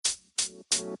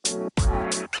Hi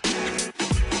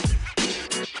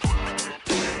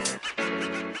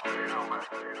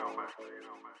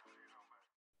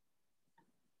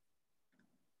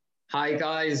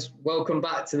guys, welcome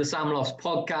back to the Sam Lofts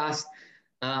podcast.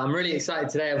 I'm really excited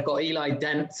today. I've got Eli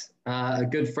Dent, a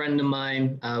good friend of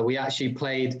mine. We actually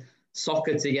played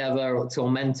soccer together at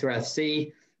Tormentor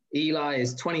FC. Eli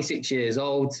is 26 years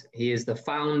old. He is the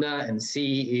founder and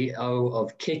CEO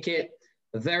of Kickit,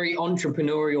 a very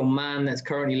entrepreneurial man that's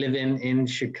currently living in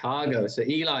Chicago. So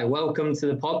Eli, welcome to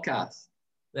the podcast.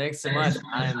 Thanks so much.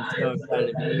 I'm so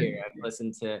excited to be here. I've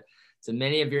listened to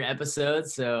many of your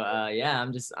episodes. So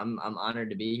I'm honored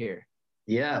to be here.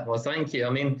 Yeah, well, thank you.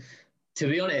 I mean, to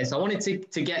be honest, I wanted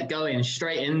to get going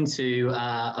straight into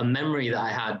a memory that I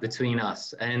had between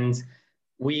us. And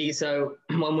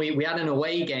when we had an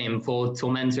away game for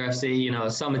Tormentor FC,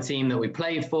 a summer team that we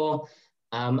played for.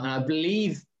 And I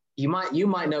believe you might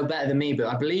know better than me, but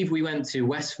I believe we went to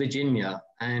West Virginia,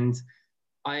 and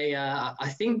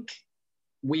I think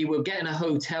we were getting a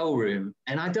hotel room,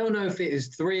 and I don't know if it was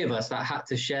three of us that had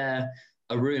to share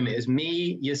a room. It was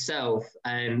me, yourself,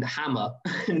 and Hammer,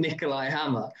 Nikolai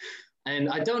Hammer. And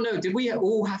I don't know, did we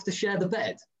all have to share the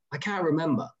bed? I can't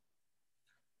remember.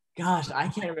 Gosh, I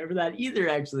can't remember that either,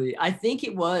 actually. I think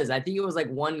it was like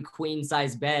one queen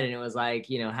size bed, and it was like,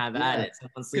 have at it.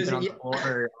 Someone sleeping on the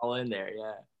floor, all in there.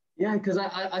 Yeah. Yeah, because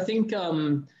I think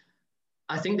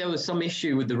there was some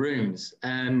issue with the rooms.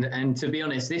 And to be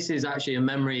honest, this is actually a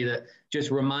memory that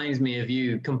just reminds me of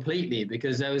you completely,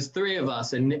 because there was three of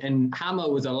us, and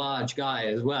Hammer was a large guy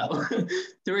as well.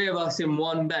 Three of us in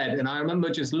one bed. And I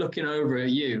remember just looking over at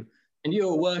you, and you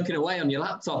were working away on your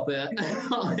laptop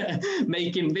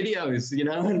making videos,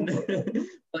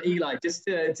 But Eli, just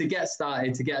to get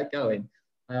started, to get going,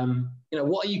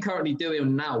 what are you currently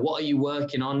doing now? What are you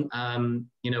working on,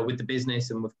 with the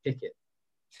business and with Kickit?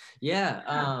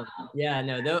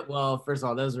 Well, first of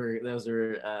all, those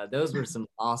were some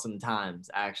awesome times,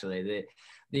 actually.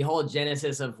 The whole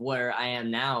genesis of where I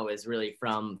am now is really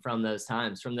from those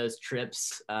times, from those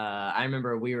trips. I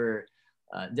remember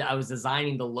I was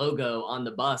designing the logo on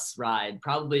the bus ride,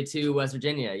 probably to West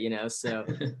Virginia, so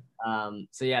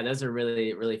yeah, those are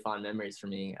really, really fond memories for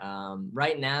me.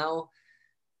 Right now,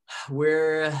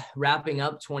 we're wrapping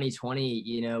up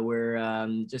 2020.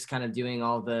 We're just kind of doing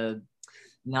all the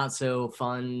not so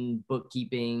fun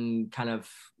bookkeeping, kind of,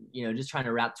 just trying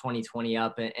to wrap 2020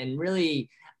 up. And really,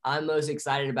 I'm most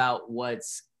excited about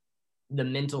what's the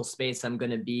mental space I'm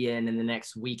going to be in the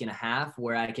next week and a half,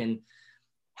 where I can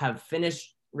have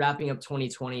finished wrapping up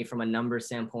 2020 from a number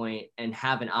standpoint and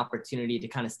have an opportunity to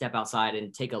kind of step outside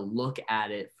and take a look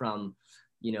at it from,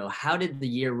 how did the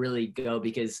year really go?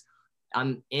 Because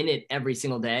I'm in it every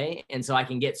single day. And so I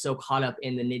can get so caught up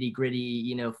in the nitty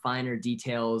gritty, finer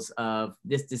details of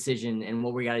this decision and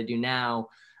what we got to do now.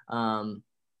 So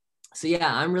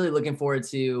yeah, I'm really looking forward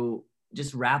to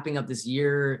just wrapping up this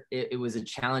year. It was a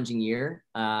challenging year,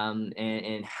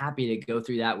 and happy to go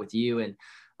through that with you. And,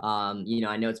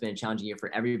 I know it's been a challenging year for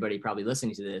everybody probably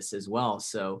listening to this as well.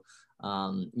 So,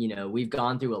 we've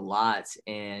gone through a lot,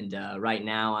 and right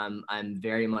now I'm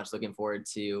very much looking forward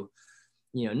to,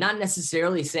 not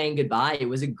necessarily saying goodbye. It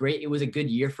was a good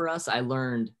year for us. I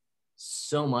learned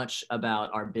so much about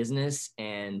our business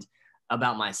and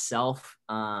about myself.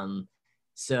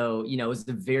 So, it was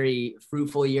a very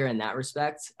fruitful year in that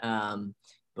respect.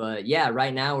 But yeah,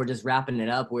 right now we're just wrapping it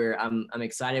up, where I'm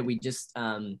excited. We just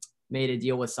made a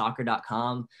deal with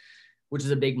soccer.com, which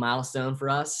is a big milestone for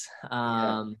us.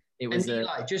 It was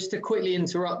Eli, just to quickly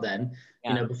interrupt then,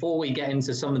 before we get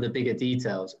into some of the bigger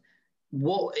details,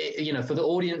 what, for the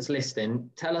audience listening,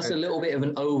 tell us a little bit of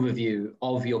an overview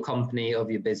of your company,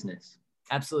 of your business.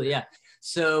 Absolutely. Yeah.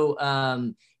 So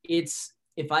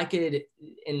if I could,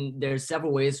 and there's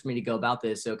several ways for me to go about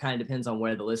this, so it kind of depends on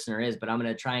where the listener is, but I'm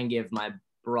going to try and give my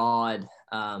broad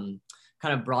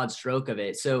stroke of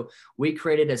it. So we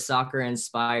created a soccer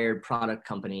inspired product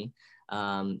company.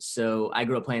 So I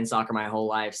grew up playing soccer my whole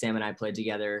life. Sam and I played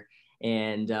together,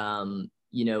 and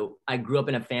I grew up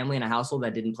in a family, in a household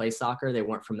that didn't play soccer. They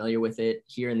weren't familiar with it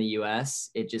here in the US.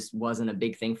 It just wasn't a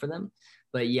big thing for them,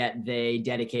 but yet they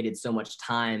dedicated so much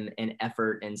time and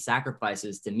effort and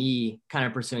sacrifices to me kind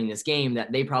of pursuing this game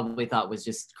that they probably thought was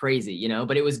just crazy,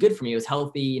 but it was good for me. It was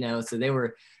healthy, so they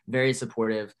were very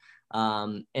supportive.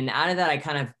 And out of that, I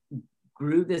kind of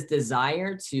grew this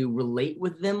desire to relate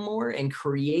with them more and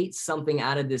create something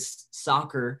out of this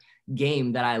soccer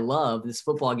game that I love, this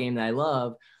football game that I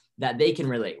love, that they can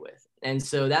relate with. And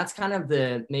so that's kind of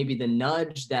maybe the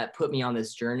nudge that put me on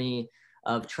this journey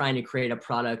of trying to create a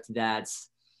product that's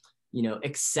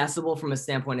accessible from a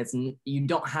standpoint. You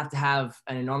don't have to have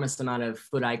an enormous amount of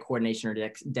foot-eye coordination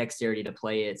or dexterity to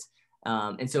play it.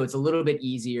 And so it's a little bit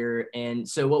easier. And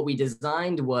so what we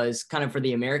designed was kind of for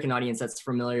the American audience that's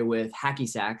familiar with hacky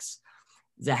sacks.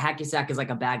 The hacky sack is like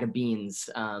a bag of beans.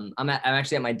 I'm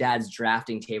actually at my dad's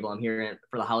drafting table. I'm here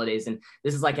for the holidays, and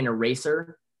this is like an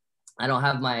eraser. I don't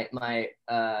have my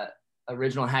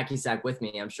original hacky sack with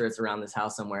me. I'm sure it's around this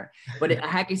house somewhere. But a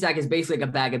hacky sack is basically like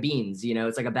a bag of beans.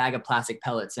 It's like a bag of plastic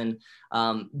pellets. And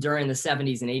during the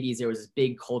 70s and 80s, there was this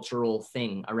big cultural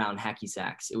thing around hacky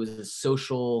sacks. It was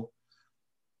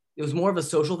more of a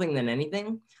social thing than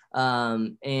anything.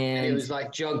 And it was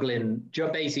like juggling,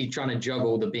 basically trying to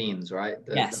juggle the beans, right?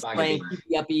 Yes, playing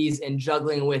yuppies and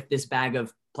juggling with this bag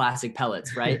of plastic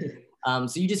pellets, right?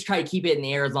 So you just try to keep it in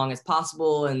the air as long as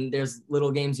possible. And there's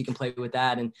little games you can play with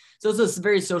that. And so it's a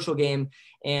very social game.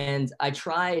 And I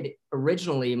tried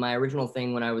my original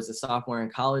thing when I was a sophomore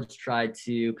in college, tried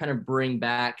to kind of bring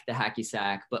back the hacky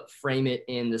sack, but frame it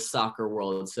in the soccer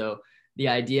world. So the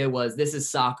idea was, this is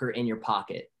soccer in your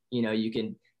pocket.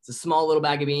 It's a small little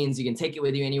bag of beans. You can take it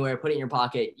with you anywhere, put it in your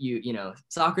pocket,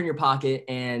 soccer in your pocket.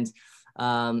 And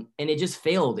it just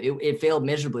failed. It failed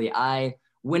miserably. I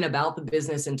went about the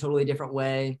business in a totally different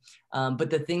way. But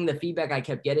the feedback I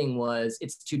kept getting was,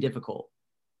 it's too difficult.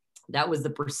 That was the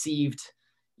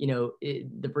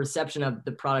perception of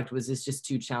the product was, it's just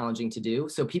too challenging to do.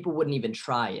 So people wouldn't even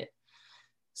try it.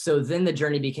 So then the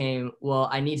journey became, well,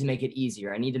 I need to make it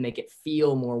easier. I need to make it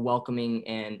feel more welcoming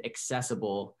and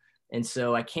accessible. And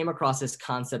so I came across this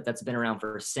concept that's been around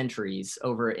for centuries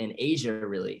over in Asia,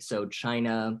 really. So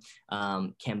China,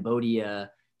 Cambodia,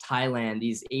 Thailand,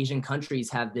 these Asian countries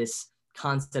have this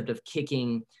concept of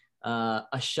kicking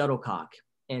a shuttlecock.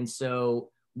 And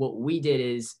so what we did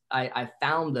is I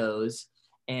found those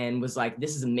and was like,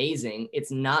 this is amazing.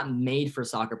 It's not made for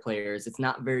soccer players. It's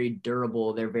not very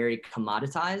durable. They're very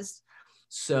commoditized.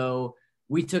 So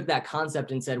we took that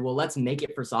concept and said, well, let's make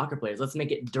it for soccer players. Let's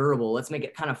make it durable. Let's make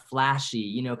it kind of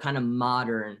flashy, kind of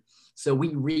modern. So we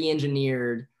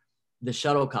re-engineered the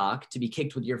shuttlecock to be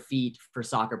kicked with your feet for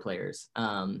soccer players.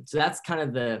 So that's kind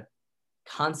of the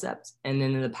concept. And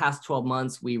then in the past 12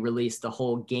 months, we released the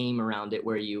whole game around it,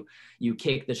 where you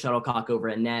kick the shuttlecock over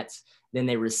a net, then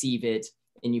they receive it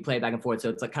and you play it back and forth. So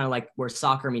it's like kind of like where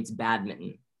soccer meets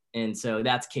badminton. And so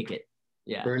that's Kick It.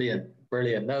 Yeah. Brilliant.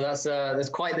 No, that's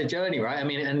quite the journey, right? I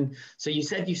mean, and so you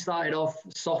said you started off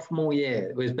sophomore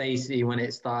year was basically when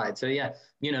it started. So yeah,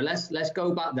 let's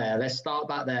go back there. Let's start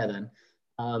back there then.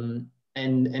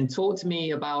 And talk to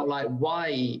me about like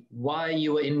why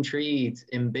you were intrigued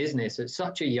in business at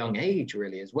such a young age,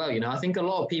 really, as well. I think a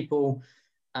lot of people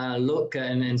look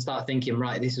and start thinking,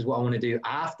 right, this is what I want to do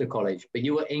after college, but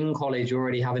you were in college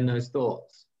already having those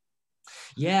thoughts.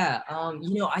 Yeah.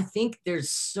 I think there's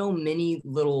so many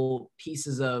little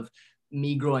pieces of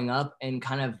me growing up and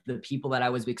kind of the people that I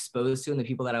was exposed to and the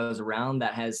people that I was around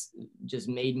that has just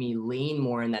made me lean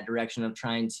more in that direction of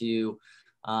trying to,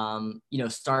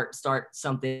 start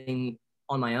something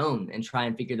on my own and try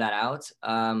and figure that out.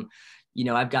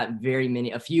 I've got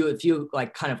a few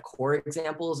like kind of core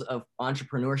examples of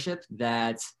entrepreneurship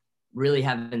that really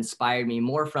have inspired me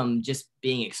more from just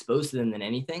being exposed to them than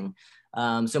anything.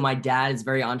 So my dad is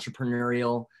very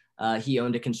entrepreneurial. He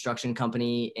owned a construction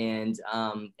company, and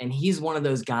he's one of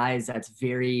those guys that's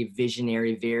very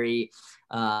visionary, very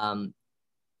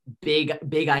big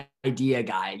idea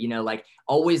guy, like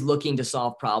always looking to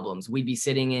solve problems. We'd be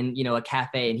sitting in, a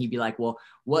cafe and he'd be like, well,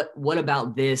 what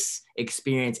about this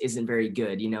experience isn't very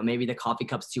good? Maybe the coffee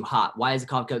cup's too hot. Why is the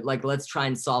coffee cup, like, let's try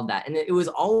and solve that. And it was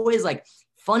always like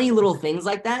funny little things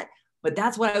like that. But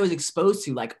that's what I was exposed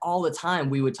to, like all the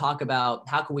time. We would talk about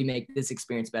how can we make this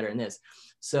experience better in this.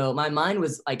 So my mind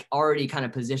was like already kind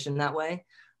of positioned that way.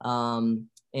 My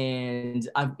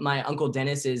uncle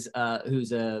Dennis is,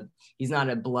 he's not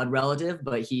a blood relative,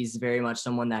 but he's very much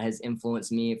someone that has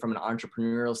influenced me from an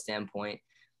entrepreneurial standpoint.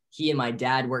 He and my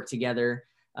dad worked together,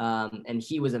 and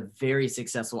he was a very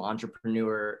successful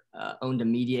entrepreneur, owned a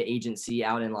media agency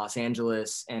out in Los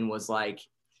Angeles, and was like,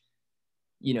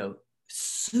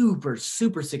 super,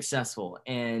 super successful.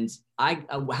 And I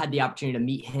had the opportunity to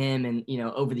meet him, and,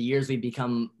 over the years we've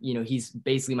become, he's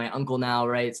basically my uncle now.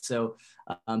 Right. So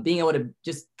being able to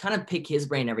just kind of pick his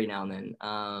brain every now and then.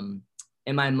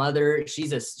 And my mother,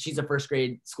 she's a first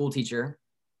grade school teacher.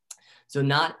 So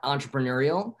not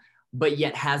entrepreneurial, but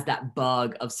yet has that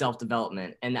bug of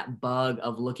self-development and that bug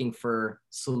of looking for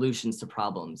solutions to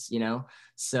problems,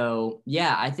 So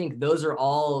yeah, I think those are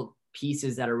all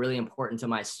pieces that are really important to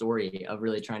my story of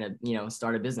really trying to,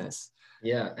 start a business.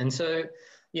 Yeah. And so,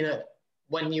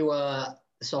 when you were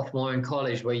sophomore in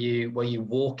college, were you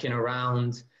walking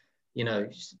around, you know,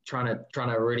 just trying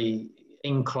to really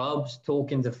in clubs,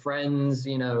 talking to friends,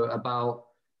 you know, about,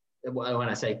 when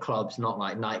I say clubs, not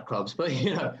like nightclubs, but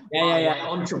you know, like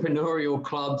entrepreneurial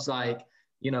clubs, like,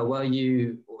 you know, were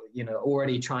you, you know,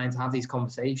 already trying to have these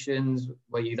conversations?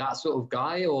 Were you that sort of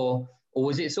guy, or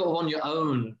was it sort of on your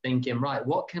own thinking, right,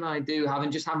 what can I do?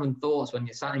 Having thoughts when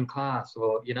you're sat in class,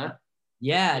 or, you know?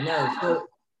 Yeah, no.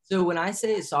 So when I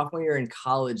say sophomore year in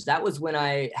college, that was when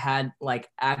I had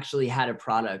actually had a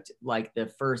product. Like the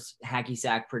first hacky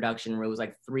sack production where it was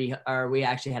like we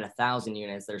actually had 1,000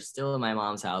 units. They're still in my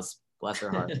mom's house, bless her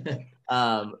heart.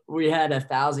 We had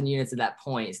 1,000 units at that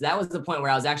point. So that was the point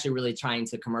where I was actually really trying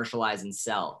to commercialize and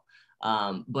sell.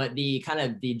 But the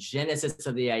genesis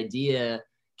of the idea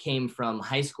came from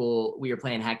high school. We were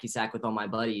playing hacky sack with all my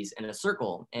buddies in a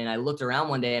circle. And I looked around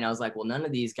one day and I was like, well, none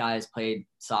of these guys played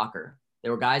soccer.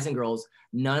 There were guys and girls.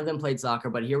 None of them played soccer,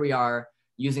 but here we are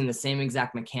using the same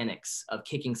exact mechanics of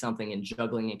kicking something and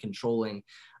juggling and controlling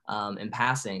and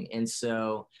passing. And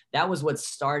so that was what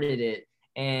started it.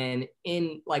 And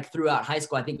in throughout high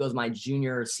school, I think it was my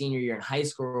junior or senior year in high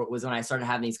school was when I started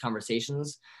having these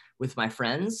conversations with my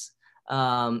friends.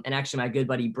 And actually my good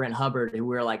buddy, Brent Hubbard, who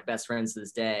we're best friends to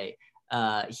this day,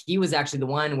 he was actually the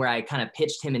one where I kind of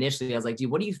pitched him initially. I was like,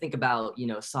 dude, what do you think about, you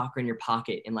know, soccer in your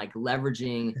pocket and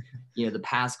leveraging, you know, the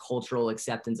past cultural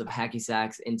acceptance of hacky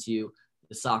sacks into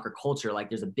the soccer culture? Like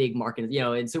there's a big market, you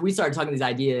know? And so we started talking these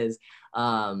ideas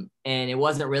and it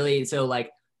wasn't really, so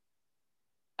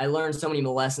I learned so many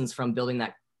lessons from building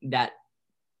that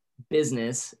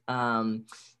business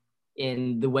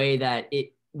in the way that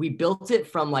we built it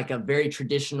from a very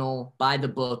traditional by the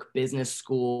book business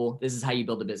school. This is how you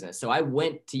build a business. So I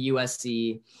went to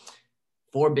USC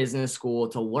for business school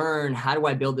to learn how do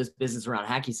I build this business around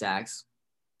hacky sacks.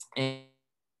 And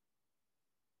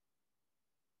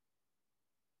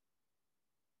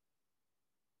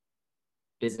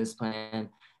business plan.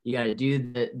 You got to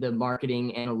do the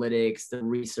marketing, analytics, the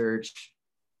research.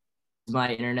 Is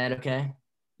my internet okay?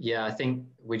 Yeah, I think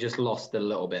we just lost a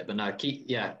little bit, but no,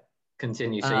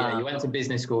 continue. So yeah, you went to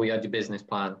business school, you had your business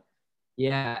plan.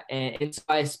 Yeah, and so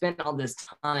I spent all this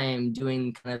time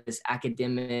doing kind of this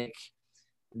academic,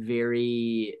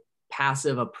 very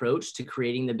passive approach to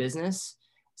creating the business.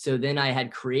 So then I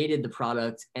had created the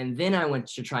product and then I went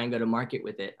to try and go to market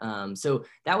with it. So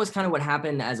that was kind of what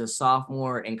happened as a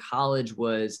sophomore in college.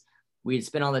 Was we'd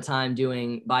spend all the time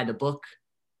doing by the book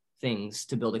things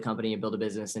to build a company and build a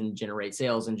business and generate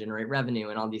sales and generate revenue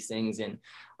and all these things. And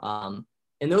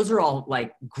those are all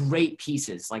great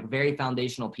pieces, very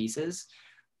foundational pieces.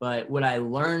 But what I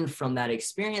learned from that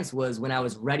experience was when I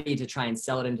was ready to try and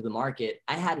sell it into the market,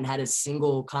 I hadn't had a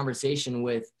single conversation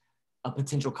with a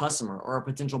potential customer or a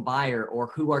potential buyer or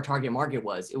who our target market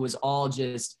was. It was all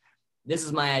just, this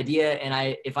is my idea.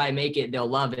 And if I make it, they'll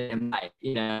love it and buy it,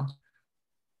 you know?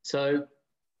 So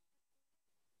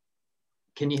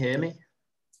can you hear me?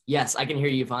 Yes, I can hear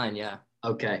you fine. Yeah.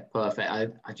 Okay, perfect. I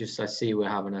see we're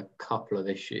having a couple of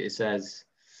issues. It says,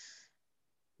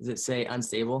 does it say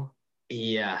unstable?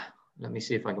 Yeah, let me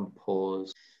see if I can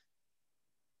pause.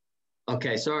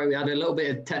 Okay, sorry, we had a little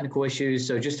bit of technical issues.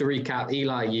 So just to recap,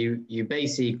 Eli, you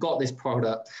basically got this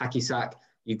product, hacky sack,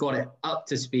 you got it up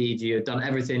to speed, you had done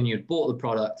everything, you'd bought the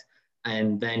product,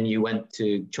 and then you went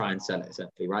to try and sell it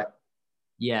essentially, right?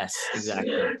 Yes,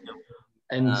 exactly.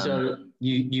 And so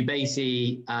you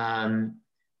basically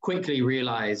quickly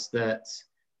realized that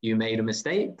you made a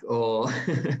mistake, or?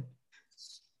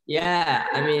 Yeah,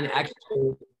 I mean,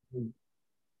 actually,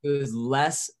 it was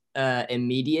less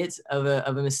immediate of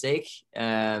a mistake,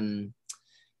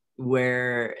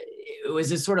 where it was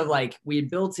just sort of we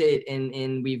built it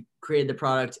and we created the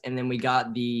product, and then we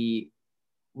got the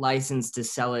license to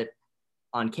sell it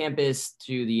on campus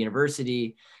to the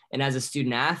university. And as a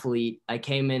student athlete, I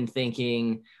came in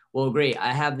thinking, well, great,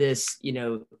 I have this, you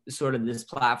know, sort of this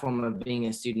platform of being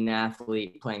a student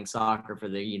athlete playing soccer for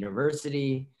the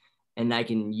university. And I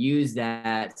can use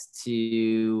that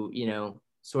to, you know,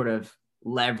 sort of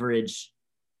leverage,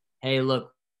 hey,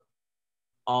 look,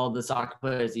 all the soccer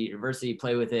players at the university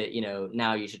play with it, you know,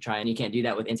 now you should try. And you can't do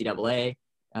that with NCAA.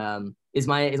 Is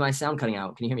my sound cutting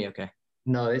out? Can you hear me okay?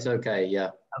 No, it's okay.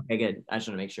 Yeah. Okay, good. I just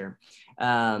want to make sure.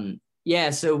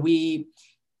 Yeah, so we,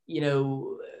 you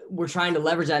know, we're trying to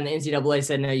leverage that, and the NCAA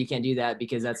said, no, you can't do that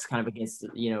because that's kind of against,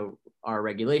 you know, our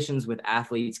regulations with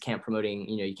athletes can't promoting,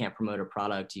 you know, you can't promote a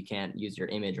product, you can't use your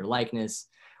image or likeness,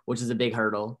 which is a big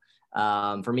hurdle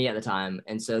for me at the time.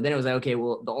 And so then it was like, okay,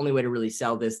 well, the only way to really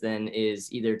sell this then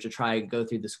is either to try and go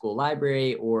through the school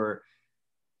library or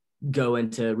go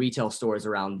into retail stores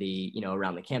around the, you know,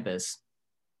 around the campus.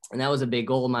 And that was a big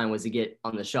goal of mine, was to get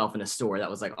on the shelf in a store. That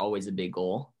was like always a big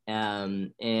goal.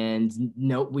 And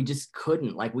no, we just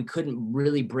couldn't, like, we couldn't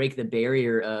really break the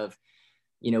barrier of,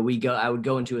 you know, I would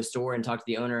go into a store and talk to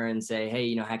the owner and say, hey,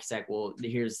 you know, Hacky Sack, well,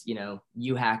 here's, you know,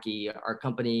 UHacky, our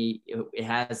company, it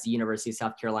has the University of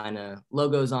South Carolina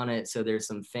logos on it. So there's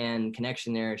some fan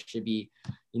connection there. It should be,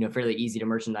 you know, fairly easy to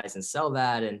merchandise and sell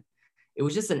that. And it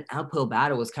was just an uphill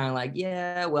battle. It was kind of like,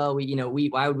 yeah, well,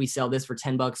 why would we sell this for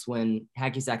 $10 when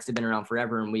Hacky Sacks have been around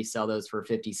forever and we sell those for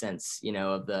 50 cents, you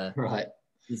know, of the, Right.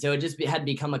 So it just had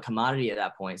become a commodity at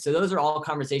that point. So those are all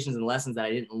conversations and lessons that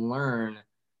I didn't learn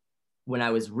when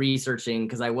I was researching,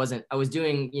 because I was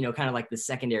doing, you know, kind of like the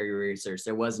secondary research.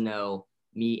 There was no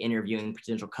me interviewing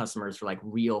potential customers for like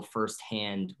real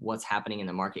firsthand what's happening in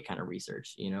the market kind of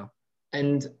research, you know?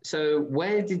 And so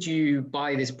where did you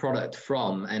buy this product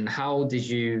from, and how did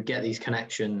you get these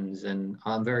connections? And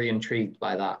I'm very intrigued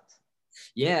by that.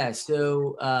 Yeah.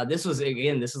 So this was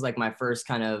like my first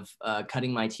kind of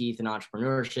cutting my teeth in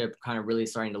entrepreneurship, kind of really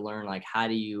starting to learn, like, how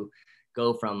do you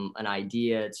go from an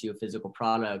idea to a physical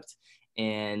product?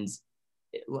 And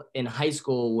in high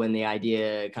school, when the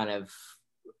idea kind of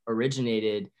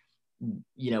originated,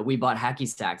 you know, we bought Hacky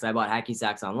Sacks. I bought Hacky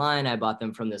Sacks online. I bought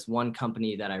them from this one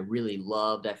company that I really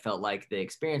loved. I felt like the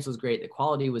experience was great. The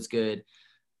quality was good.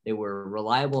 They were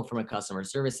reliable from a customer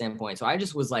service standpoint. So I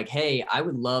just was like, hey, I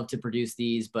would love to produce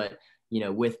these, but, you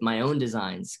know, with my own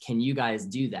designs, can you guys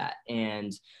do that?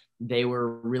 And they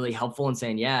were really helpful in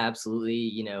saying, yeah, absolutely,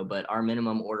 you know, but our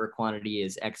minimum order quantity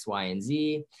is X, Y, and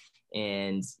Z.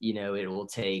 And, you know, it will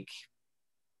take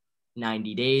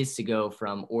 90 days to go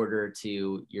from order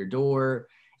to your door.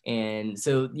 And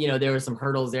so, you know, there were some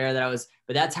hurdles there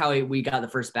but that's how we got the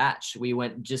first batch. We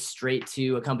went just straight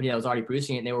to a company that was already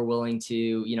producing it, and they were willing to,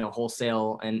 you know,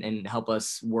 wholesale and help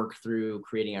us work through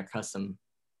creating a custom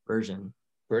version.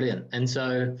 Brilliant. And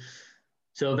so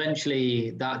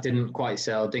eventually that didn't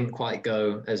quite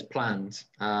go as planned.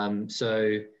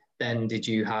 So then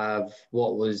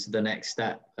what was the next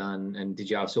step? And did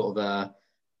you have sort of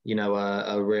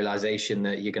a realization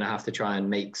that you're going to have to try and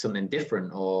make something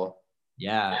different, or?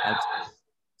 Yeah.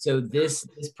 So this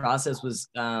process was,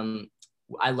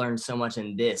 I learned so much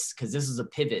in this, because this is a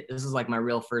pivot. This is like my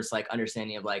real first like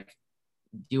understanding of like,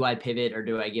 do I pivot or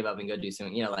do I give up and go do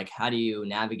something? You know, like, how do you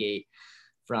navigate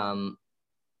from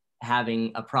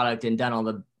having a product and done all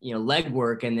the, you know,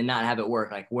 legwork and then not have it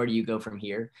work? Like, where do you go from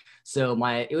here? So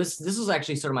this was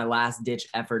actually sort of my last ditch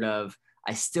effort of,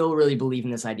 I still really believe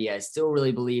in this idea. I still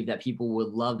really believe that people would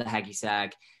love the Hacky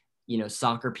Sack, you know,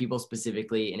 soccer people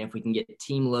specifically. And if we can get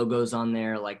team logos on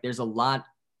there, like, there's a lot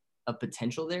of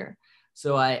potential there.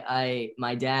 So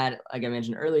my dad, like I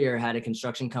mentioned earlier, had a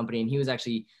construction company, and he was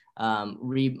actually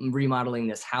remodeling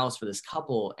this house for this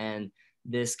couple. And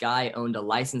this guy owned a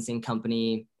licensing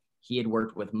company. He had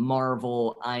worked with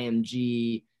Marvel,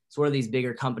 IMG, sort of these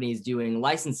bigger companies doing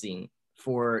licensing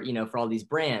for, you know, for all these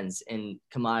brands and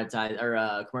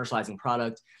commercializing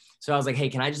product. So I was like, hey,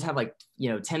 can I just have like, you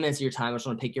know, 10 minutes of your time? I just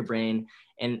want to pick your brain.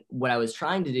 And what I was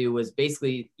trying to do was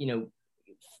basically, you know,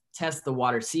 test the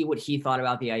water, see what he thought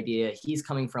about the idea. He's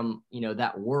coming from, you know,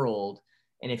 that world.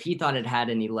 And if he thought it had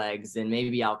any legs, then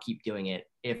maybe I'll keep doing it.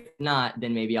 If not,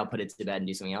 then maybe I'll put it to bed and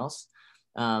do something else.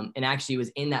 And actually was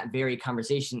in that very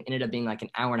conversation, ended up being like an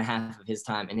hour and a half of his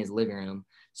time in his living room.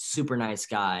 Super nice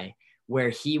guy, where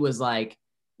he was like,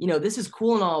 you know, this is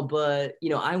cool and all, but, you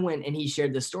know, I went, and he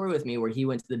shared this story with me where he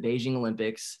went to the Beijing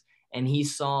Olympics and he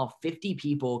saw 50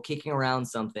 people kicking around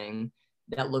something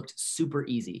that looked super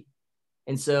easy.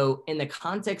 And so in the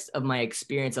context of my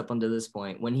experience up until this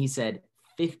point, when he said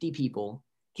 50 people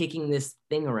kicking this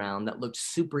thing around that looked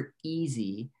super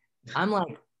easy, I'm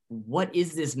like, what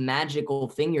is this magical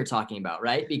thing you're talking about,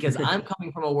 right? Because I'm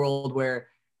coming from a world where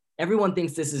everyone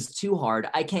thinks this is too hard.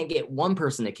 I can't get one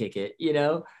person to kick it, you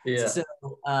know? Yeah. So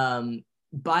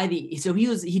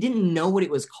he didn't know what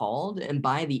it was called. And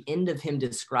by the end of him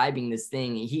describing this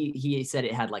thing, he said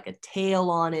it had like a tail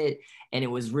on it and it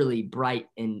was really bright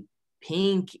and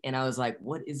pink. And I was like,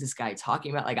 what is this guy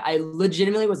talking about? Like, I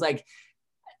legitimately was like,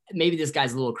 maybe this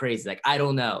guy's a little crazy. Like, I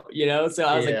don't know, you know? So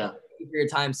I was like, thank you for your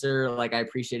time, sir. Like, I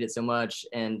appreciate it so much.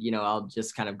 And, you know, I'll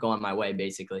just kind of go on my way,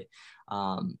 basically.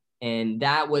 And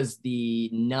that was the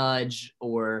nudge,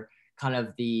 or kind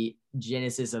of the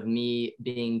genesis of me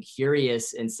being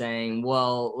curious and saying,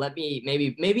 well, maybe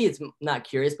it's not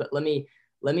curious, but let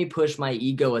me push my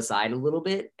ego aside a little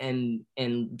bit and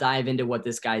dive into what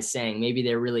this guy's saying. Maybe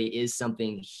there really is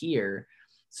something here.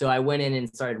 So I went in and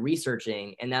started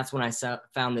researching, and that's when I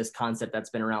found this concept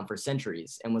that's been around for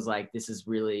centuries, and was like, this is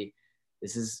really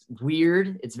this is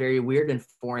weird. It's very weird and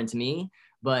foreign to me,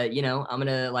 but you know, I'm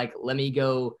gonna like, let me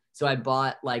go. So I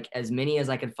bought like as many as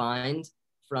I could find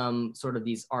from sort of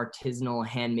these artisanal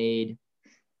handmade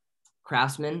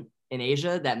craftsmen in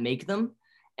Asia that make them.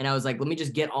 And I was like, let me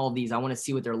just get all of these. I want to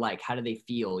see what they're like. How do they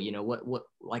feel? You know, what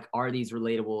like, are these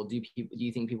relatable? Do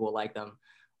you think people will like them?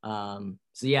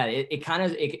 So yeah, it kind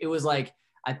of, it was like,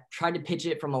 I tried to pitch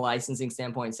it from a licensing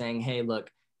standpoint saying, hey,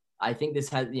 look, I think this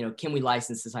has, you know, can we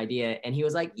license this idea? And he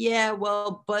was like, yeah,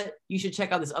 well, but you should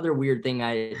check out this other weird thing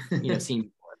I, you know, seen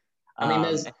before. I mean,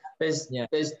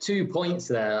 there's 2 points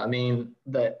there. I mean,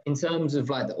 that in terms of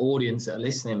like the audience that are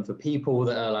listening, for people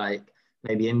that are like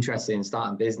maybe interested in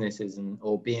starting businesses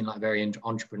or being like very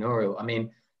entrepreneurial. I mean,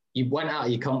 you went out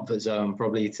of your comfort zone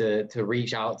probably to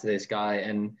reach out to this guy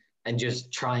and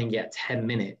just try and get 10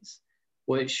 minutes,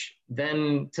 which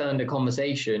then turned a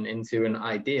conversation into an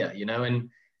idea, you know. And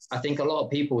I think a lot of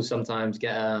people sometimes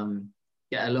get a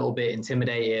little bit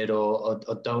intimidated or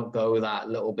don't go that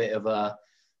little bit of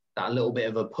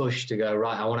a push to go,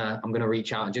 right, I'm going to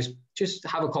reach out and just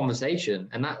have a conversation.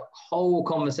 And that whole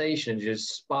conversation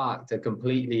just sparked a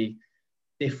completely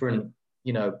different,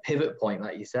 you know, pivot point,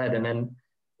 like you said. And then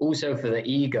also for the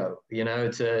ego, you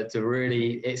know, to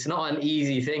really, it's not an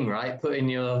easy thing, right? Putting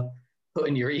your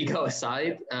ego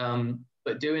aside.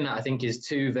 But doing that, I think, is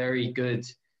two very good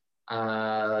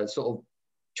sort of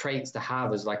traits to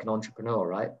have as like an entrepreneur,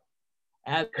 right?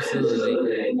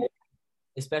 Absolutely.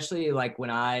 Especially like when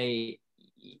I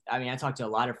mean, I talk to a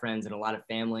lot of friends and a lot of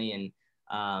family,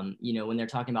 and you know, when they're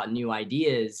talking about new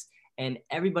ideas, and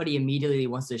everybody immediately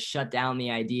wants to shut down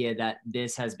the idea that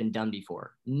this has been done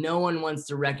before. No one wants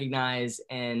to recognize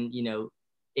and, you know,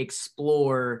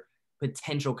 explore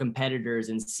potential competitors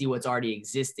and see what's already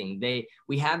existing.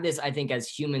 We have this, I think, as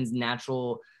humans,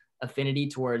 natural affinity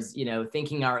towards, you know,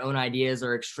 thinking our own ideas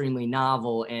are extremely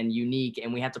novel and unique,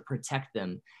 and we have to protect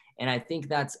them. And I think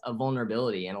that's a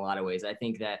vulnerability in a lot of ways. I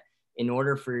think that in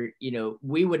order for, you know,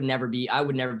 I would never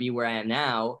be where I am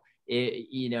now,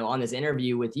 you know, on this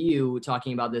interview with you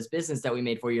talking about this business that we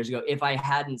made 4 years ago, if I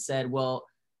hadn't said, well,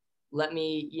 let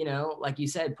me, you know, like you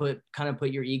said, put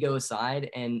your ego aside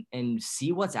and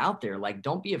see what's out there. Like,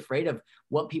 don't be afraid of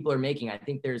what people are making. I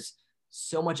think there's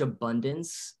so much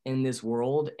abundance in this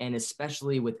world, and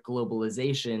especially with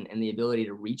globalization and the ability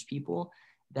to reach people,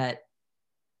 that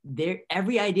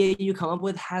every idea you come up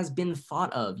with has been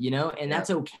thought of, you know, and that's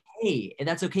okay. And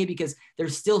that's okay, because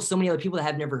there's still so many other people that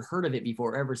have never heard of it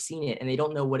before or ever seen it, and they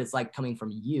don't know what it's like coming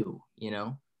from you, you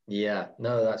know? Yeah,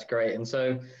 no, that's great. And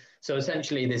so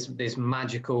essentially this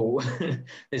magical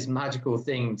this magical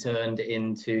thing turned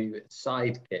into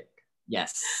Sidekick.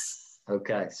 Yes.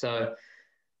 Okay. So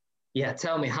yeah,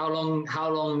 tell me, how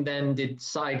long then did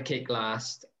Sidekick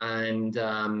last, and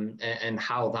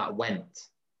how that went?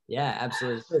 Yeah,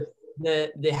 absolutely.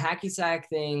 The hacky sack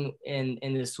thing and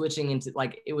the switching into,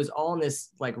 like, it was all in this,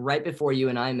 like, right before you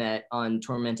and I met on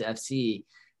Tormenta FC,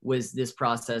 was this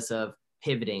process of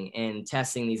pivoting and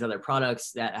testing these other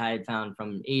products that I had found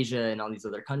from Asia and all these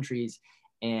other countries,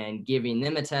 and giving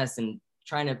them a test and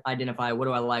trying to identify, what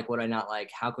do I like, what do I not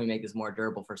like, how can we make this more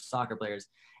durable for soccer players.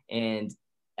 And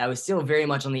I was still very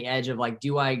much on the edge of, like,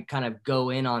 do I kind of go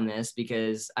in on this,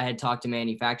 because I had talked to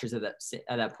manufacturers at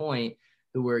that point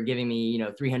who were giving me, you know,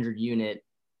 300 unit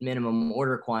minimum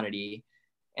order quantity.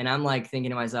 And I'm like thinking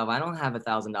to myself, I don't have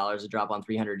 $1,000 to drop on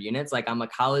 300 units. Like, I'm a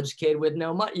college kid with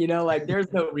no money, you know, like,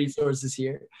 there's no resources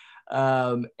here.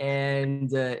 And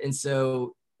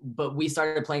so, but we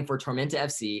started playing for Tormenta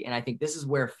FC. And I think this is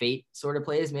where fate sort of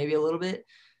plays maybe a little bit.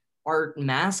 Our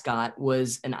mascot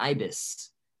was an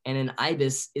ibis, and an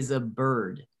ibis is a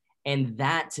bird. And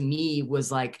that to me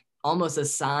was like almost a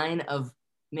sign of,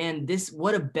 man, there's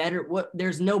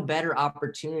no better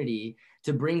opportunity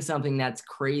to bring something that's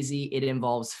crazy. It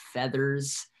involves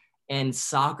feathers and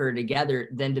soccer together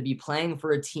than to be playing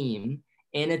for a team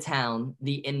in a town,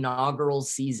 the inaugural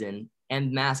season,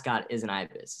 and mascot is an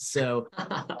ibis. So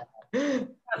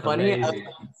funny.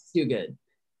 It's too good.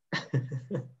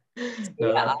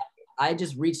 Yeah, I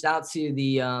just reached out to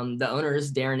the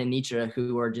owners, Darren and Nietzsche,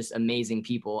 who are just amazing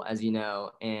people, as you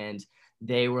know, and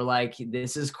they were like,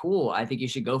 this is cool. I think you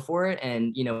should go for it.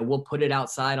 And, you know, we'll put it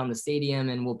outside on the stadium,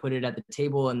 and we'll put it at the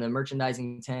table in the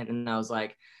merchandising tent. And I was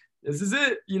like, this is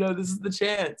it, you know, this is the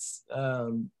chance.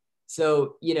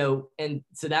 So, you know, and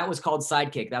so that was called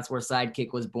Sidekick. That's where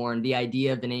Sidekick was born. The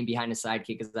idea of the name behind a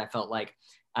sidekick is I felt like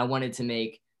I wanted to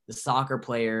make the soccer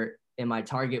player, and my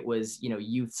target was, you know,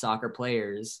 youth soccer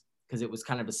players, because it was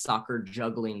kind of a soccer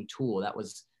juggling tool. That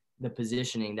was the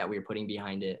positioning that we were putting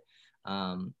behind it.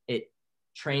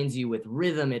 trains you with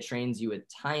rhythm, it trains you with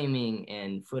timing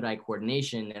and foot-eye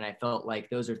coordination. And I felt like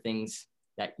those are things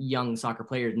that young soccer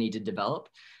players need to develop,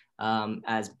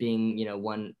 as being, you know,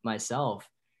 one myself.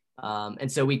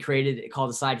 And so we created it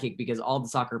called the Sidekick because all the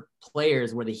soccer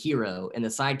players were the hero, and the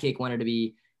Sidekick wanted to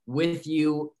be with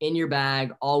you in your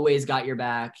bag, always got your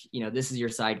back. You know, this is your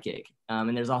sidekick.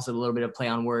 And there's also a little bit of play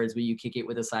on words where you kick it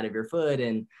with the side of your foot.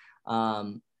 And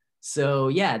so,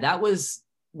 yeah, that was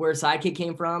where Sidekick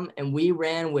came from. And we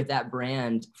ran with that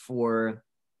brand for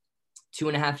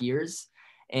 2.5 years.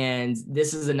 And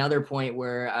this is another point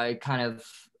where I kind of,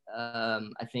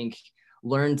 I think,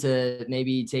 learn to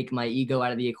maybe take my ego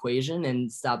out of the equation and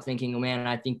stop thinking, oh man,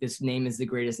 I think this name is the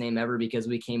greatest name ever because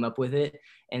we came up with it,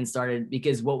 and started,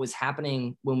 because what was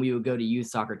happening when we would go to youth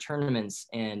soccer tournaments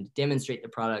and demonstrate the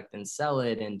product and sell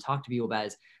it and talk to people about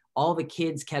it, all the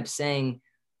kids kept saying,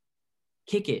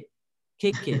 kick it,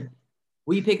 kick it.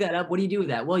 Will you pick that up? What do you do with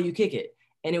that? Well, you kick it.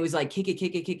 And it was like, kick it,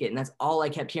 kick it, kick it. And that's all I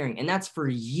kept hearing. And that's for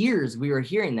years we were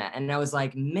hearing that. And I was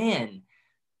like, man,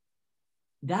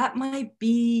 that might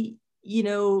be, you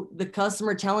know, the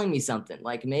customer telling me something.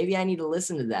 Like, maybe I need to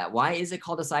listen to that. Why is it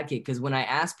called a Sidekick? Because when I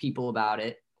ask people about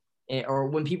it, or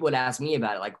when people would ask me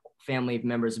about it, like family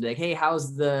members would be like, hey,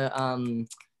 how's the,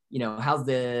 you know, how's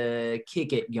the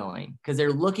kick it going? Because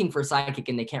they're looking for Sidekick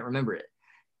and they can't remember it.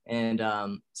 And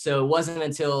so it wasn't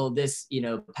until this, you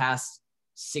know, past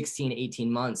 16,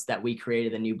 18 months that we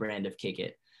created a new brand of Kick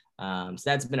It. So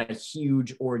that's been a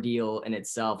huge ordeal in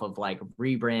itself of like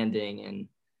rebranding and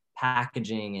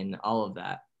packaging and all of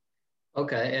that.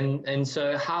 Okay, and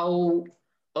so how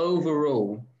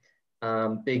overall,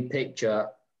 big picture,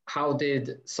 how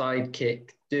did Sidekick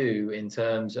do in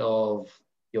terms of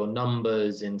your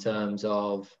numbers, in terms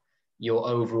of your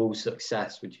overall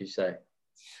success, would you say?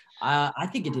 I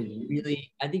think it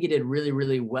did really,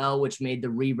 really well, which made the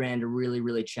rebrand a really,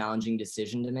 really challenging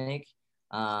decision to make.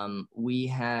 We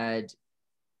had,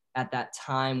 at that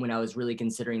time when I was really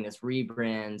considering this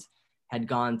rebrand, had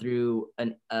gone through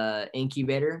an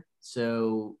incubator.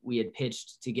 So we had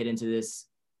pitched to get into this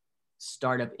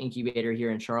startup incubator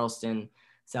here in Charleston,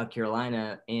 South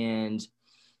Carolina, and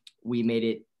we made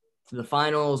it to the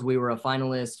finals. We were a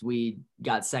finalist. We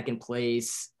got second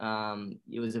place.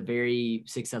 It was a very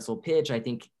successful pitch. I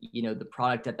think, you know, the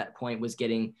product at that point was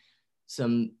getting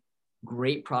some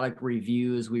great product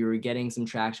reviews. We were getting some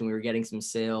traction. We were getting some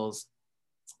sales.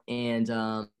 And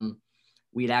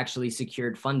we'd actually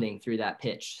secured funding through that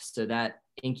pitch. So that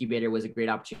incubator was a great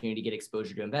opportunity to get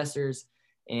exposure to investors.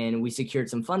 And we secured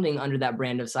some funding under that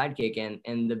brand of Sidekick.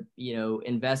 And the, you know,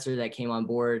 investor that came on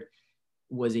board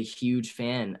was a huge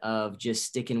fan of just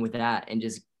sticking with that and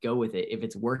just go with it. If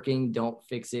it's working, don't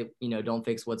fix it, you know, don't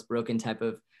fix what's broken type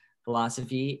of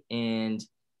philosophy. And,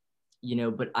 you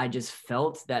know, but I just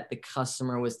felt that the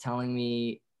customer was telling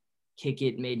me Kick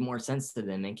It made more sense to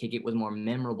them and Kick It was more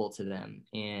memorable to them.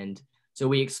 And so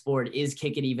we explored, is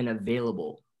Kick It even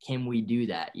available? Can we do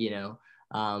that? You know?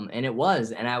 And it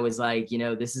was, and I was like, you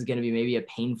know, this is going to be maybe a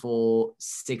painful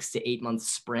 6 to 8 month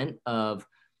sprint of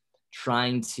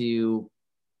trying to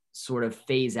sort of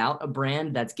phase out a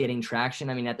brand that's getting traction.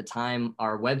 I mean, at the time,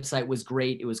 our website was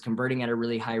great. It was converting at a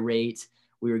really high rate.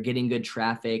 We were getting good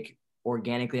traffic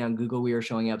organically on Google. We were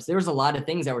showing up. So there was a lot of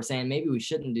things that were saying, maybe we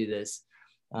shouldn't do this.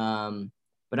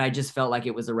 But I just felt like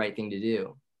it was the right thing to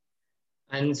do.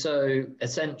 And so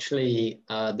essentially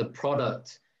the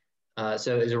product,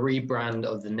 so it was a rebrand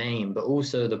of the name, but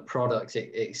also the product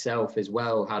itself as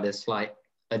well had a slight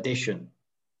addition.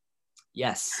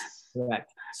 Yes,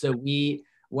 correct. So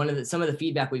some of the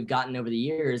feedback we've gotten over the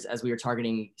years as we were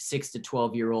targeting 6 to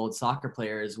 12-year-old soccer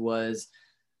players was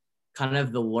kind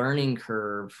of the learning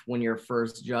curve when you're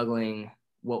first juggling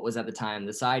what was at the time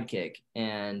the Sidekick.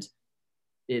 And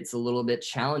it's a little bit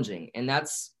challenging. And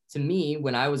that's, to me,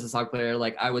 when I was a soccer player,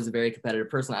 like I was a very competitive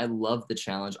person. I loved the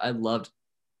challenge. I loved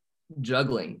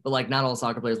juggling, but like not all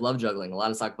soccer players love juggling. A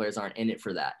lot of soccer players aren't in it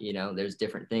for that. You know, there's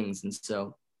different things. And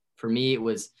so for me,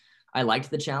 I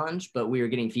liked the challenge, but we were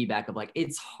getting feedback of like,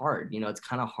 it's hard, you know, it's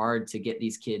kind of hard to get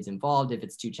these kids involved if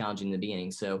it's too challenging in the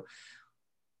beginning. So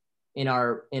in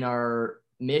our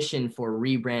mission for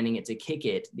rebranding it to Kick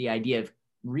It, the idea of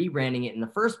rebranding it in the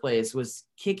first place was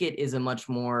Kick It is a much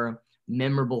more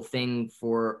memorable thing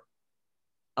for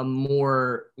a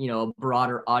more, you know,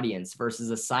 broader audience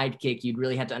versus a Sidekick. You'd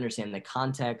really have to understand the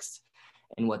context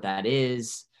and what that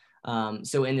is.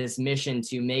 So in this mission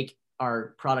to make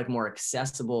our product more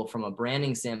accessible from a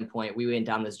branding standpoint, we went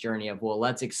down this journey of, well,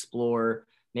 let's explore,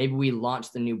 maybe we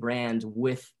launch the new brand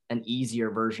with an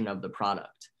easier version of the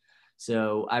product.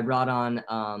 So I brought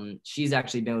on, she's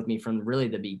actually been with me from really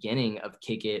the beginning of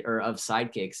Kick It, or of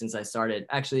Sidekick, since I started.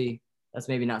 Actually, that's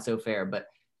maybe not so fair, but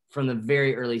from the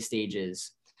very early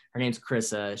stages, her name's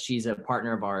Krissa. She's a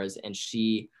partner of ours, and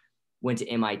she went to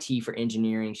MIT for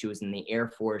engineering. She was in the Air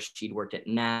Force. She'd worked at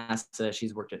NASA.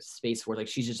 She's worked at Space Force. Like,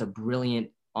 she's just a brilliant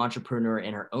entrepreneur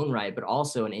in her own right, but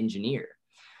also an engineer.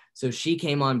 So she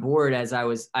came on board as I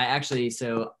was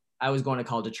going to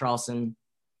college at Charleston,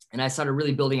 and I started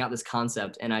really building out this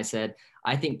concept. And I said,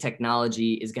 I think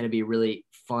technology is going to be a really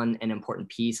fun and important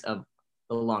piece of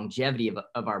the longevity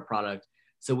of our product.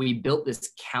 So we built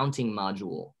this counting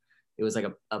module. It was like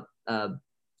a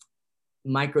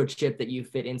microchip that you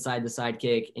fit inside the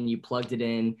Sidekick, and you plugged it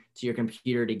in to your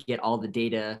computer to get all the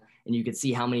data, and you could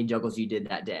see how many juggles you did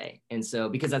that day. And so,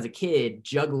 because as a kid,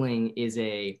 juggling is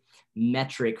a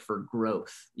metric for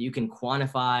growth. You can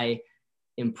quantify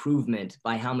improvement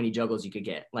by how many juggles you could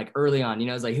get. Like early on,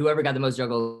 it's like whoever got the most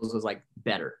juggles was like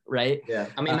better, right? Yeah.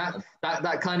 I mean,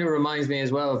 that kind of reminds me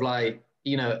as well of like,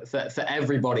 for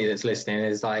everybody that's listening,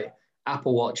 is like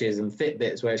Apple Watches and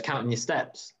Fitbits where it's counting your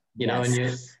steps, Yes. and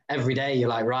you every day you're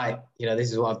like, right,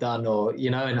 this is what I've done, or,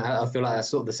 and I feel like that's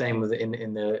sort of the same with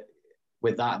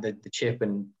the chip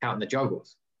and counting the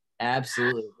juggles.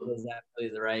 Absolutely. That's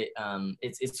absolutely right.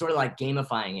 It's sort of like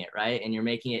gamifying it, right? And you're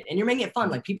making it fun.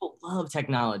 Like, people love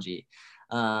technology.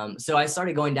 So I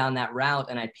started going down that route,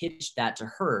 and I pitched that to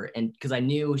her. And because I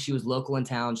knew she was local in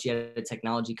town, she had a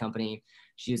technology company.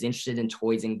 She was interested in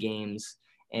toys and games.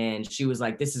 And she was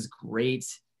like, this is great.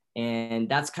 And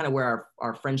that's kind of where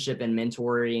our friendship and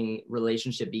mentoring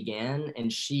relationship began.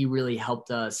 And she really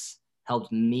helped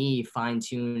me fine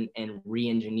tune and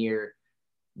re-engineer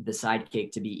the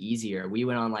Sidekick to be easier. We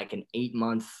went on like an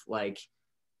 8-month,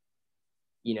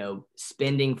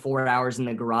 spending 4 hours in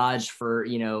the garage for,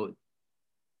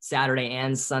 Saturday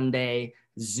and Sunday,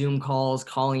 Zoom calls,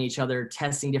 calling each other,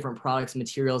 testing different products,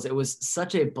 materials. It was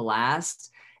such a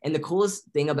blast. And the coolest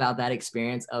thing about that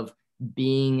experience of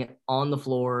being on the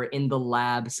floor in the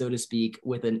lab, so to speak,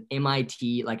 with an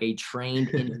MIT, like a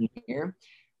trained engineer,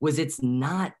 was it's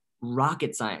not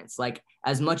rocket science. Like,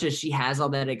 as much as she has all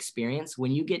that experience,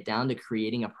 when you get down to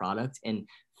creating a product and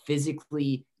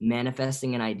physically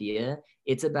manifesting an idea,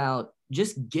 it's about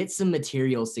just get some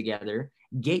materials together,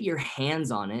 get your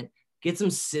hands on it, get some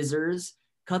scissors,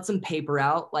 cut some paper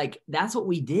out. Like, that's what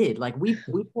we did. Like, we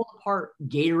pulled apart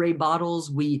Gatorade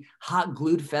bottles. We hot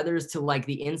glued feathers to like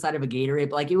the inside of a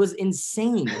Gatorade. Like, it was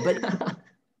insane, but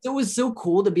it was so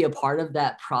cool to be a part of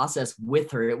that process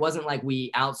with her. It wasn't like we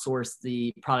outsourced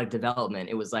the product development.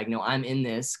 It was like, no, I'm in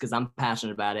this because I'm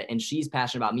passionate about it, and she's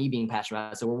passionate about me being passionate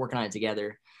about it. So we're working on it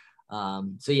together.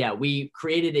 So yeah, we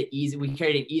created it easy. We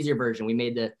created an easier version. We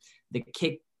made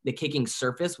the kicking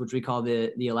surface, which we call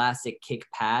the elastic kick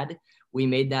pad. We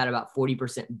made that about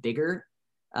 40% bigger,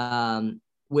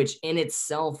 which in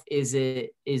itself is a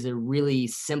really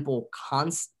simple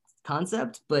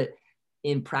concept, but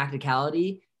in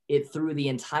practicality, it threw the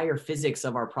entire physics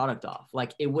of our product off.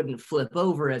 Like, it wouldn't flip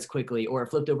over as quickly, or it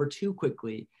flipped over too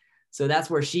quickly. So that's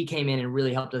where she came in and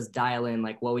really helped us dial in,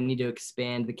 like, well, we need to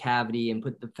expand the cavity and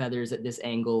put the feathers at this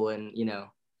angle, and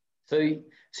So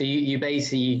you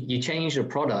basically changed the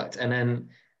product, and then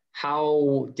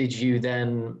how did you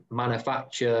then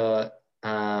manufacture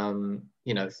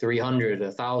 300,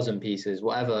 1,000 pieces,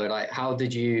 whatever? Like, how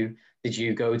did you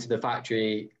go to the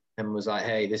factory and was like,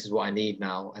 hey, this is what I need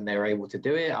now, and they were able to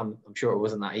do it? I'm sure it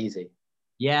wasn't that easy.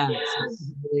 Yeah, so it was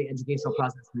a really educational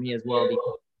process for me as well,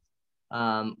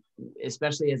 because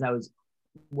especially as I was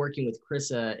working with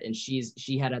Krissa, and she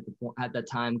had at the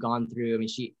time gone through, I mean,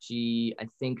 she I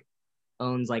think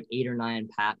owns like 8 or 9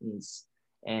 patents,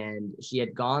 and she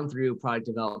had gone through product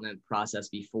development process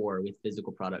before with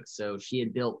physical products. So she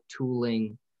had built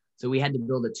tooling. So we had to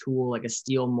build a tool, like a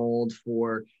steel mold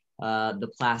for the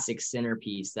plastic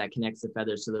centerpiece that connects the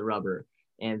feathers to the rubber.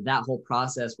 And that whole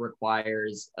process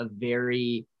requires a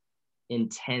very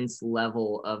intense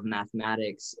level of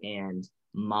mathematics and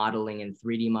modeling and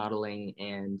 3D modeling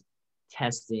and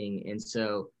testing. And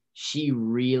so she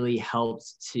really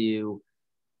helped to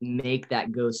make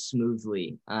that go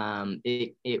smoothly.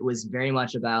 It was very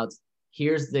much about,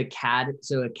 here's the CAD.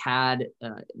 So a CAD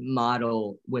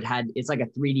model it's like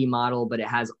a 3D model, but it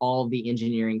has all the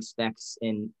engineering specs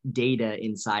and data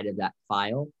inside of that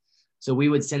file. So we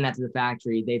would send that to the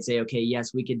factory. They'd say, okay,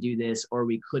 yes, we could do this, or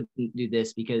we couldn't do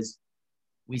this, because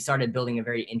we started building a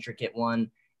very intricate one,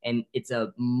 and it's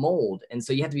a mold. And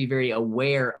so you have to be very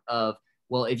aware of,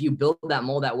 well, if you build that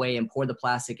mold that way and pour the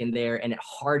plastic in there and it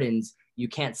hardens, you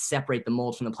can't separate the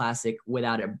mold from the plastic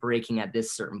without it breaking at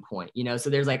this certain point, So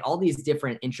there's like all these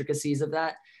different intricacies of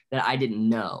that I didn't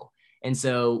know. And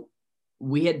so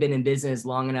we had been in business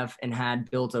long enough and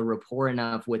had built a rapport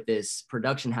enough with this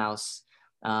production house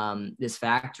this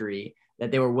factory,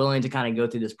 that they were willing to kind of go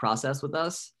through this process with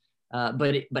us.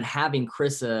 But having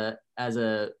Krissa as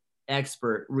a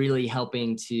expert really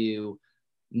helping to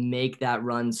make that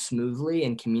run smoothly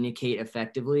and communicate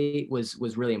effectively was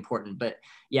really important. But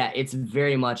yeah, it's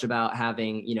very much about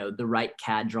having, you know, the right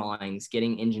CAD drawings,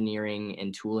 getting engineering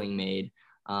and tooling made.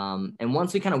 And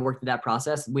once we kind of worked through that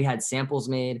process, we had samples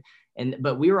made,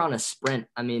 but we were on a sprint.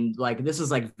 I mean, like, this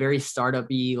is like very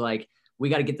startup-y, like, we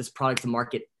got to get this product to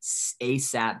market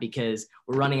ASAP because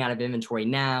we're running out of inventory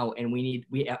now. And we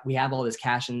have all this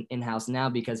cash in-house now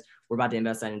because we're about to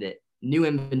invest that into new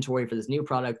inventory for this new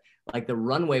product. Like, the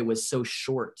runway was so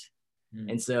short.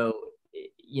 And so,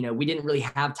 you know, we didn't really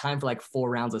have time for like 4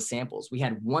 rounds of samples. We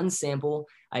had 1 sample.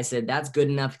 I said, that's good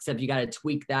enough, except you got to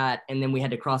tweak that. And then we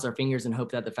had to cross our fingers and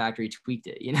hope that the factory tweaked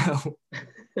it, you know?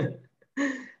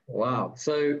 Wow.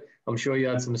 So I'm sure you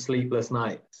had some sleepless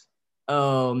nights.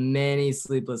 Oh, many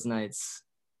sleepless nights.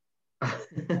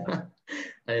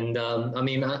 And I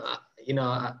mean,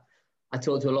 I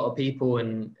talk to a lot of people,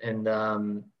 and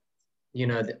you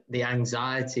know, the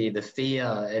anxiety, the fear,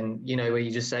 and, you know, where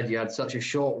you just said you had such a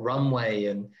short runway,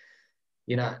 and,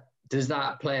 you know, does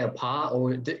that play a part?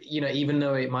 Or, you know, even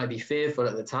though it might be fearful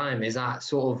at the time, is that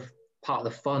sort of part of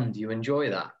the fun? Do you enjoy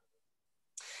that?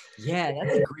 Yeah,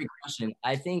 that's a great question.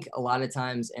 I think a lot of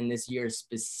times, and this year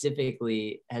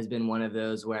specifically has been one of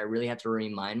those where I really have to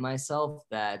remind myself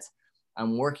that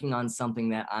I'm working on something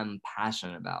that I'm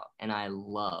passionate about and I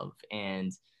love.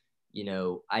 And, you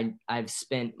know, I've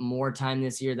spent more time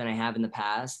this year than I have in the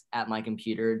past at my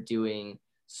computer doing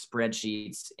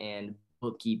spreadsheets and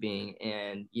bookkeeping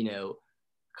and, you know,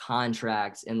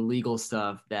 contracts and legal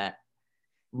stuff that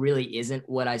really isn't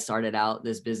what I started out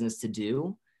this business to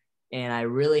do. And I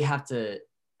really I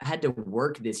had to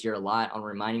work this year a lot on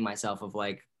reminding myself of,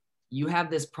 like, you have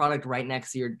this product right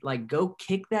next to your, like, go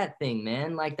kick that thing,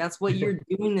 man. Like, that's what you're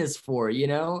doing this for, you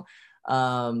know?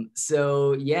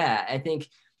 So yeah, I think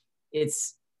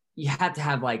you have to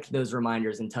have like those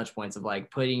reminders and touch points of like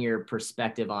putting your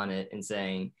perspective on it and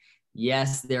saying,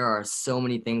 yes, there are so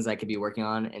many things I could be working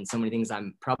on and so many things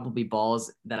I'm probably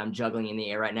balls that I'm juggling in the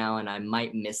air right now. And I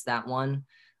might miss that one,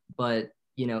 but,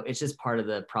 you know, it's just part of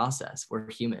the process.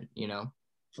 We're human, you know?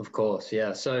 Of course,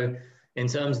 yeah. So in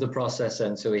terms of the process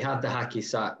then, so we had the hacky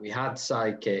sack, we had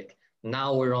Sidekick,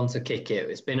 now we're on to Kick It.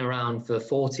 It's been around for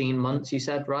 14 months, you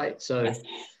said, right? So, yes.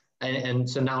 And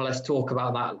so now let's talk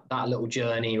about that little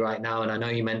journey right now. And I know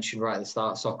you mentioned right at the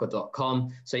start,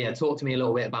 soccer.com. So yeah, talk to me a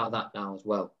little bit about that now as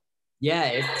well. Yeah,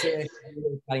 it's an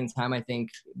exciting time, I think,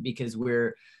 because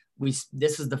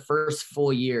this is the first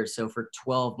full year. So for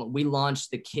 12, we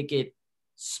launched the Kick It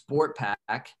Sport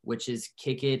Pack, which is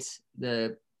Kick It,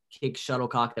 the kick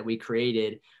shuttlecock that we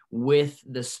created with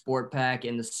the Sport Pack.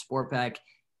 And the Sport Pack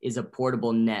is a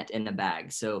portable net in a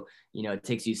bag. So, you know, it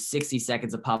takes you 60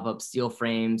 seconds to pop up steel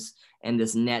frames and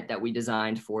this net that we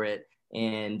designed for it.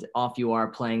 And off you are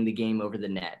playing the game over the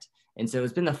net. And so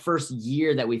it's been the first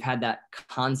year that we've had that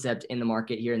concept in the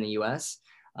market here in the US.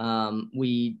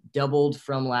 We doubled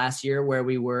from last year where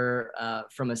we were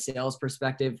from a sales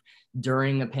perspective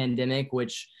during a pandemic,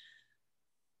 which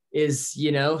is,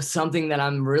 you know, something that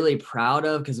I'm really proud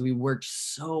of because we worked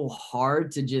so hard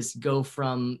to just go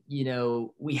from, you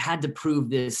know, we had to prove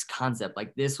this concept.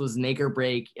 Like, this was make or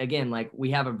break. Again, like, we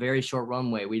have a very short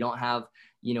runway. We don't have,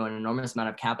 you know, an enormous amount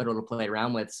of capital to play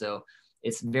around with. So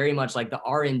it's very much like the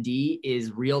R&D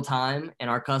is real time and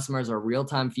our customers are real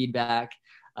time feedback.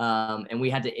 And we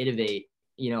had to innovate,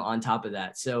 you know, on top of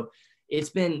that. So it's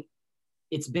been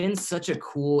such a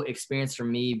cool experience for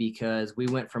me because we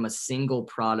went from a single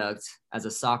product as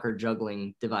a soccer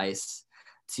juggling device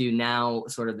to now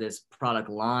sort of this product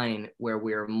line where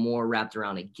we're more wrapped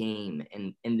around a game.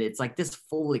 And it's like this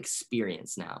full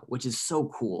experience now, which is so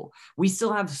cool. We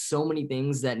still have so many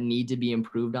things that need to be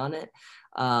improved on it.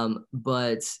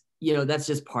 But, you know, that's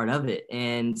just part of it.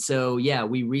 And so, yeah,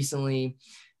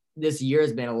 this year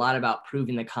has been a lot about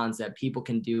proving the concept. People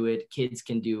can do it. Kids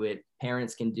can do it.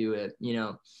 Parents can do it, you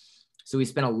know. So we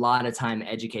spent a lot of time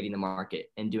educating the market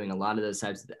and doing a lot of those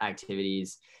types of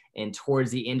activities. And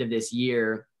towards the end of this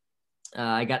year,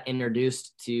 I got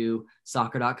introduced to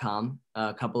soccer.com,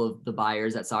 a couple of the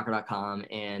buyers at soccer.com.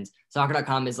 And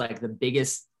soccer.com is like the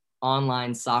biggest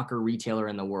online soccer retailer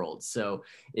in the world. So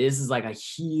this is like a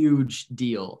huge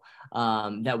deal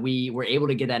that we were able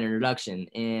to get that introduction.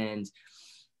 And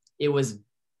it was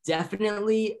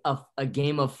definitely a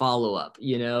game of follow-up.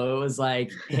 You know, it was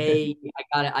like, hey,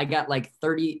 I got like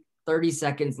 30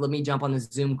 seconds. Let me jump on this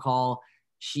Zoom call.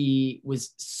 She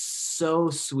was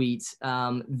so sweet,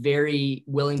 very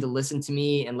willing to listen to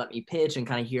me and let me pitch and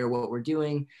kind of hear what we're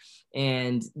doing.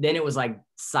 And then it was like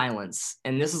silence.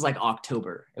 And this was like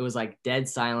October. It was like dead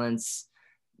silence.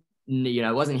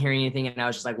 I wasn't hearing anything. And I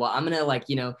was just like, well, I'm going to like,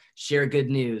 share good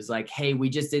news. Like, hey, we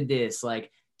just did this. Like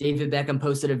David Beckham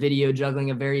posted a video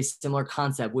juggling a very similar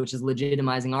concept, which is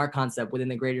legitimizing our concept within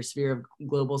the greater sphere of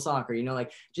global soccer,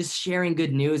 like just sharing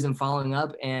good news and following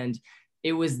up. And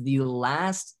it was the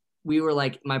last, we were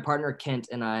like, my partner Kent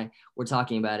and I were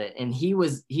talking about it, and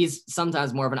he's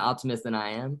sometimes more of an optimist than I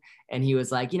am. And he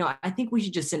was like, I think we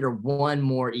should just send her one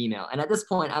more email. And at this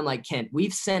point, I'm like, Kent,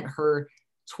 we've sent her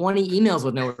 20 emails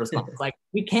with no response. Like,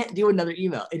 we can't do another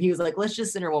email. And he was like, let's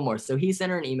just send her one more. So he sent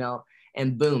her an email,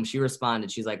 and boom, she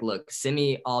responded. She's like, look, send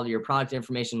me all of your product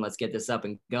information. Let's get this up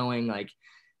and going. Like,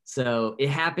 so it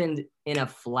happened in a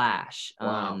flash.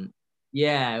 Wow.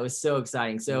 Yeah, it was so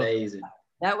exciting. So amazing.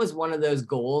 That was one of those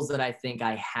goals that I think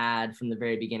I had from the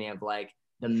very beginning of like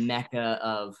the mecca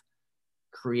of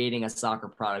creating a soccer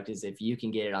product is if you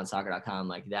can get it on soccer.com,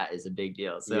 like that is a big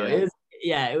deal. So it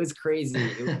was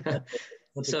crazy.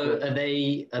 So are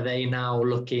they now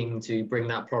looking to bring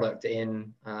that product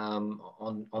in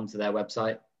onto their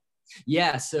website?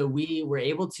 Yeah, so we were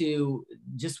able to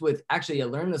I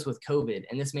learned this with COVID,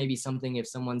 and this may be something if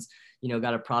someone's,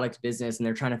 got a product business and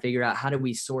they're trying to figure out how do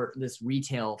we sort this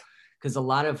retail, because a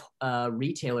lot of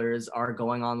retailers are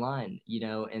going online,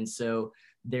 and so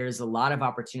there's a lot of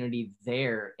opportunity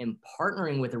there in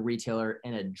partnering with a retailer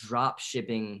in a drop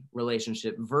shipping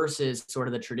relationship versus sort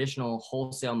of the traditional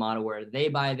wholesale model where they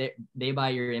buy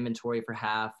your inventory for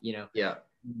half,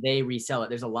 they resell it.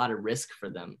 There's a lot of risk for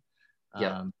them.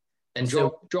 And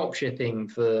drop shipping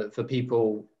for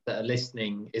people that are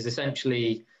listening is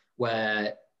essentially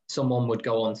where someone would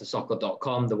go onto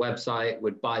soccer.com, the website,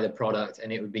 would buy the product,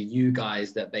 and it would be you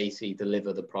guys that basically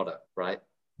deliver the product, right?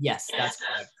 Yes, that's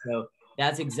correct. So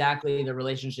that's exactly the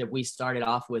relationship we started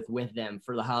off with them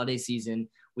for the holiday season.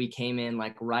 We came in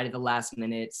like right at the last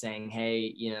minute saying,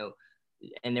 hey,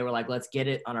 and they were like, let's get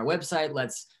it on our website.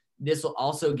 This will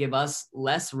also give us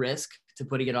less risk to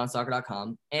putting it on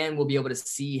soccer.com, and we'll be able to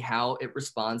see how it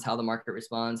responds, how the market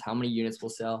responds, how many units will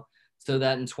sell, so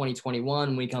that in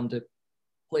 2021, we come to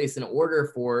place an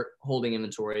order for holding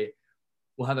inventory,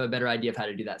 we'll have a better idea of how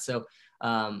to do that. So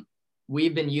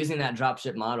we've been using that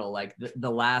dropship model. Like the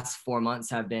last 4 months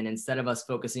have been, instead of us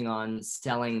focusing on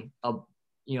selling a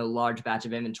large batch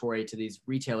of inventory to these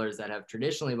retailers that have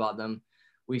traditionally bought them,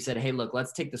 we said, hey, look,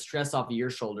 let's take the stress off of your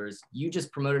shoulders. You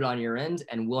just promote it on your end,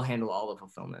 and we'll handle all the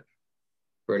fulfillment.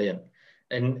 Brilliant.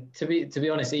 And to be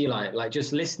honest, Eli, like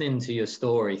just listening to your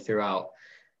story throughout,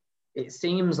 it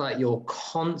seems like you're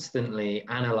constantly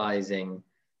analyzing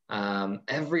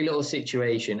every little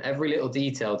situation, every little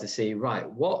detail to see, right,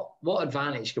 what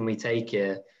advantage can we take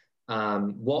here?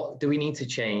 What do we need to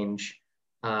change?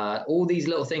 All these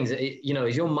little things,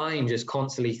 is your mind just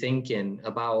constantly thinking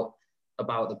about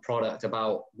the product,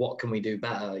 about what can we do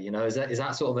better? Is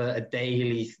that sort of a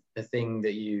daily thing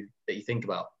that you think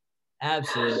about?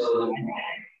 Absolutely.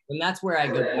 And that's where I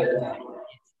go back to that.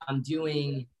 I'm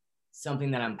doing something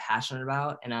that I'm passionate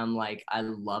about, and I'm like, I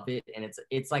love it. And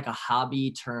it's like a hobby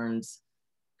turned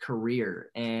career.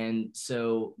 And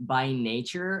so by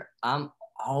nature, I'm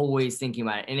always thinking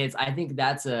about it. And I think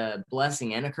that's a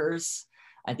blessing and a curse.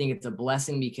 I think it's a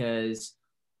blessing because,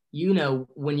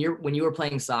 when you were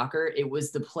playing soccer, it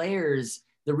was the players.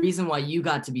 The reason why you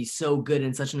got to be so good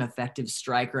and such an effective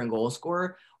striker and goal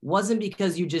scorer wasn't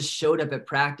because you just showed up at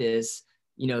practice,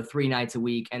 3 nights a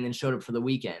week and then showed up for the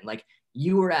weekend. Like,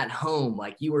 you were at home,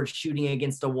 like you were shooting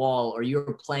against a wall, or you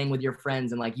were playing with your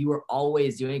friends, and like you were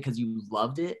always doing it because you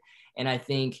loved it. And I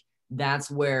think that's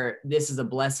where this is a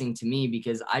blessing to me,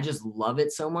 because I just love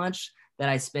it so much that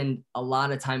I spend a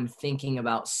lot of time thinking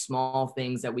about small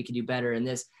things that we could do better in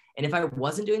this. And if I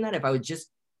wasn't doing that, if I was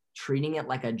just treating it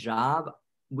like a job,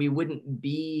 we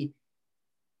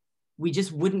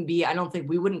just wouldn't be, I don't think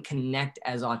we wouldn't connect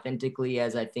as authentically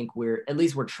as I think we're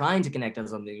trying to connect as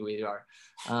something we are.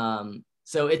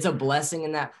 So it's a blessing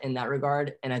in that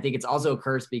regard. And I think it's also a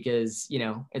curse because,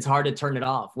 it's hard to turn it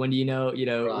off. When do right.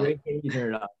 When can you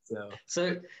turn it off?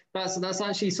 So that's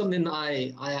actually something that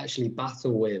I actually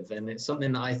battle with. And it's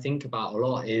something that I think about a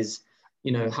lot is,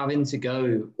 having to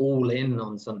go all in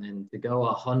on something, to go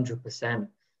 100%.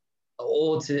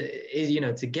 Or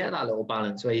to get that little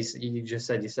balance where you just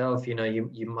said yourself,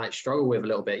 you might struggle with a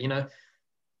little bit,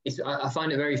 I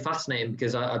find it very fascinating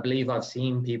because I believe I've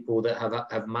seen people that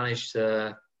have managed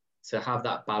to have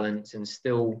that balance and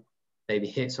still maybe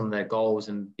hit some of their goals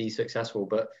and be successful.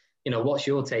 But, what's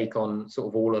your take on sort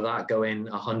of all of that, going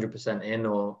 100% in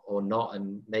or not,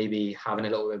 and maybe having a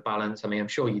little bit of balance? I mean, I'm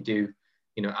sure you do,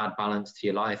 add balance to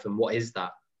your life. And what is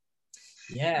that?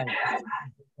 Yeah.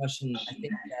 question. I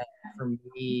think that for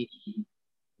me,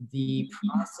 the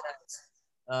process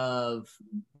of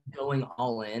going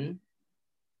all in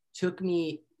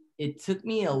it took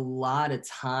me a lot of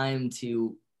time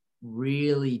to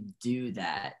really do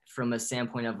that, from a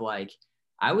standpoint of like,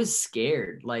 I was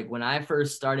scared. Like when I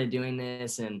first started doing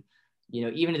this, and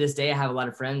even to this day, I have a lot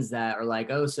of friends that are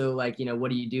like, oh, so like, what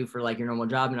do you do for like your normal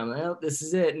job? And I'm like, oh, this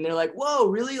is it. And they're like, whoa,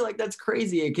 really? Like, that's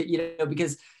crazy.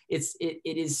 Because it's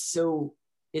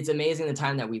amazing the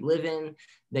time that we live in,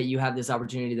 that you have this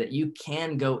opportunity that you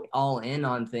can go all in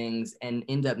on things and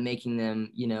end up making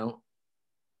them,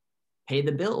 pay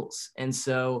the bills. And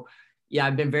so, yeah,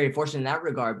 I've been very fortunate in that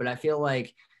regard, but I feel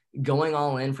like going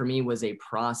all in for me was a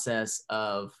process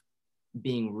of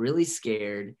being really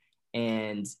scared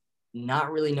and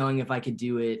not really knowing if I could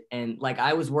do it. And like,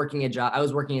 I was working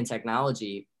in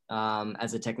technology,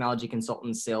 as a technology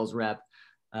consultant, sales rep,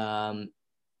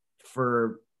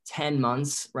 for 10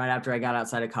 months right after I got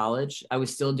outside of college. I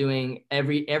was still doing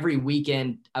every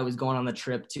weekend. I was going on the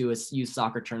trip to a youth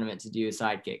soccer tournament to do a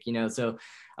sidekick, so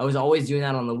I was always doing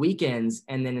that on the weekends.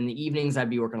 And then in the evenings,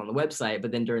 I'd be working on the website.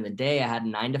 But then during the day, I had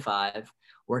 9 to 5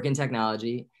 work in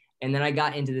technology. And then I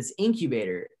got into this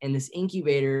incubator. And this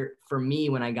incubator, for me,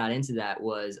 when I got into that,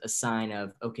 was a sign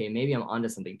of, okay, maybe I'm onto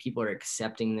something. People are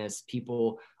accepting this.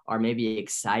 People are maybe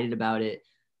excited about it.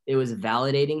 It was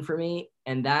validating for me.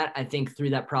 And that, I think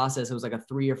through that process, it was like a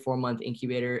 3 or 4 month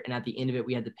incubator. And at the end of it,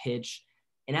 we had the pitch.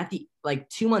 And at the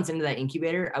 2 months into that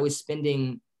incubator, I was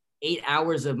spending 8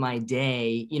 hours of my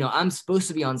day. I'm supposed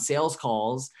to be on sales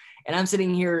calls, and I'm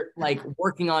sitting here like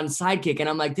working on Sidekick, and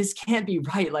I'm like, this can't be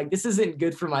right. Like, this isn't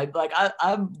good for my, like,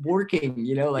 I'm working,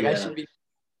 I should be.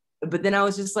 But then I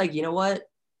was just like, you know what?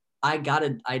 I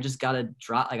just gotta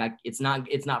drop. Like, it's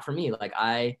not for me. Like,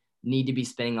 I need to be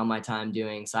spending all my time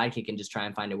doing Sidekick and just try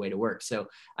and find a way to work. So,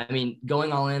 I mean,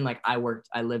 going all in, like I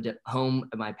lived at home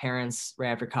at my parents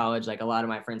right after college. Like a lot of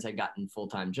my friends had gotten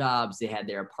full-time jobs. They had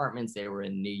their apartments. They were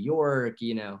in New York,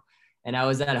 and I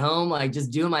was at home, like just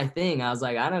doing my thing. I was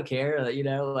like, I don't care.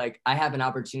 Like I have an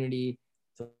opportunity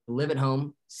to live at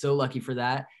home. So lucky for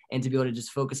that. And to be able to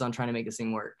just focus on trying to make this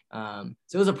thing work. So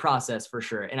it was a process for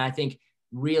sure. And I think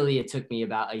really it took me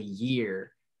about a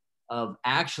year of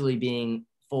actually being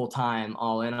full-time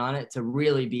all in on it to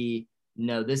really be,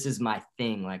 no, this is my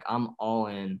thing. Like I'm all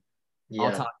in. Yeah.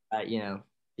 I'll talk about,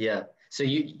 Yeah. So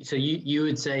you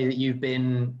would say that you've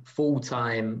been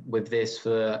full-time with this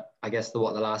for, I guess, the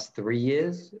last 3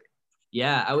 years?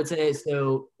 Yeah, I would say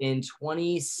so. In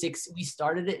 26, we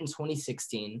started it in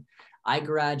 2016. I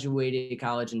graduated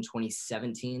college in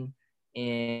 2017,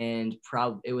 and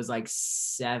it was like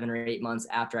 7 or 8 months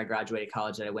after I graduated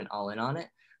college that I went all in on it.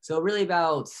 So really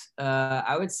about,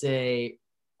 I would say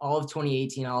all of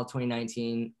 2018, all of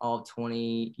 2019, all of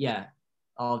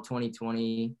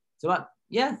 2020. So about,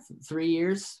 3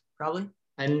 years probably.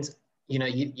 And,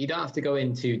 you don't have to go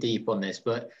in too deep on this,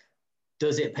 but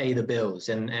does it pay the bills?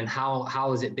 And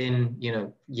how has it been,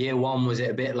 year one? Was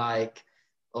it a bit like,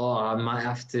 oh, I might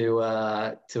have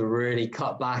to really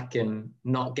cut back and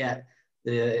not get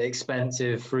the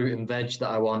expensive fruit and veg that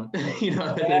I want, at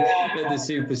the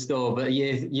superstore. But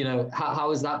how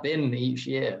has that been each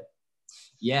year?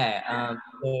 Yeah.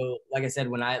 So like I said,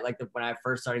 when I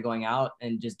first started going out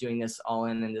and just doing this all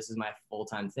in, and this is my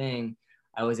full-time thing,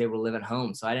 I was able to live at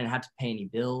home. So I didn't have to pay any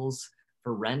bills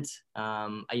for rent.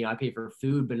 I paid for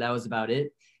food, but that was about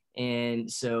it. And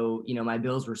so, my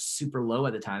bills were super low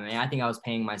at the time. I mean, I think I was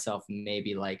paying myself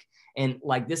maybe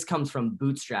this comes from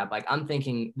bootstrap. Like I'm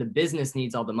thinking the business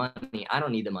needs all the money. I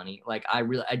don't need the money. Like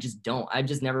I just don't. I've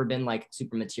just never been like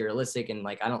super materialistic, and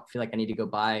like I don't feel like I need to go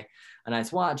buy a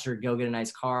nice watch or go get a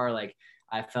nice car. Like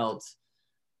I felt,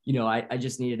 I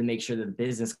just needed to make sure that the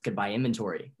business could buy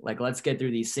inventory. Like, let's get through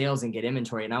these sales and get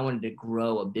inventory. And I wanted to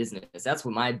grow a business. That's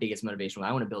what my biggest motivation was.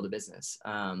 I want to build a business.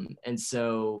 And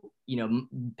so,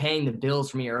 paying the bills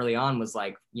for me early on was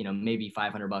like, maybe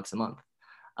 $500 a month.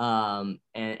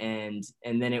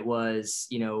 And then it was,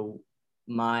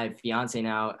 my fiance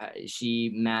now,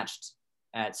 she matched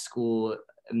at school,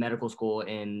 medical school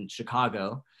in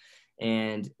Chicago.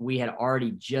 And we had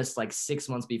already just like 6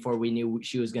 months before we knew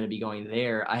she was going to be going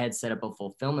there, I had set up a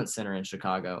fulfillment center in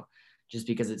Chicago just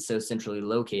because it's so centrally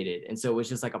located. And so it was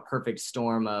just like a perfect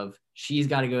storm of she's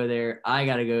got to go there, I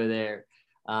got to go there.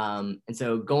 And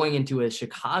so going into a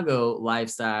Chicago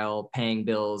lifestyle, paying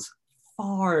bills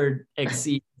far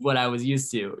exceed what I was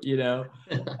used to,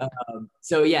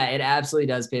 so yeah, it absolutely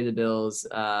does pay the bills.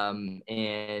 And,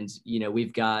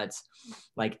 we've got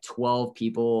like 12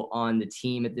 people on the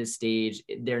team at this stage.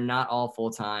 They're not all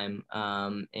full-time.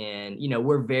 And,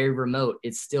 we're very remote.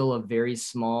 It's still a very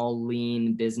small,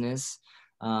 lean business.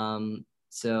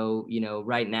 So, you know,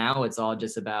 right now it's all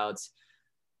just about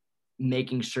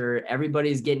making sure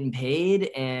everybody's getting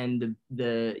paid and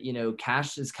the, you know,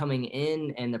 cash is coming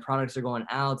in and the products are going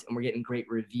out and we're getting great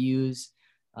reviews.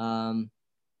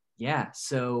 Yeah.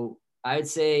 So I'd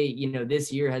say, you know,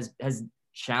 this year has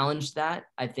challenged that.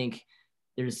 I think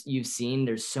you've seen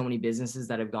there's so many businesses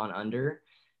that have gone under,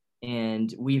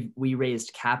 and we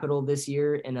raised capital this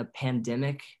year in a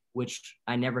pandemic, which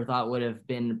I never thought would have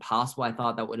been possible. I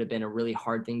thought that would have been a really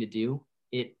hard thing to do.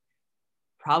 It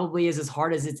probably is as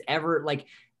hard as it's ever. Like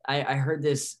I heard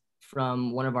this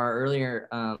from one of our earlier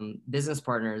business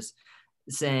partners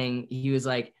saying, he was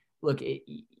like, look,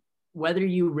 whether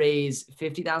you raise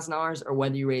 $50,000 or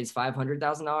whether you raise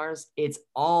 $500,000, it's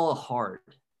all hard.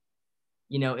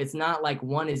 You know, it's not like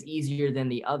one is easier than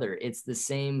the other. It's the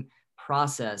same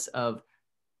process of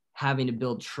having to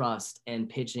build trust and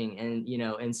pitching, and, you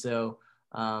know, and so,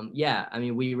 yeah, I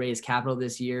mean, we raised capital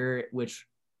this year, which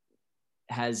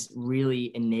has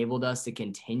really enabled us to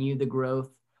continue the growth.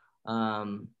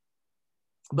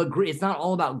 But it's not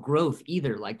all about growth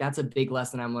either. Like, that's a big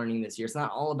lesson I'm learning this year. It's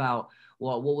not all about,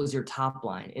 well, what was your top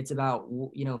line? It's about,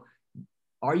 you know,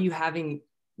 are you having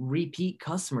repeat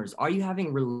customers? Are you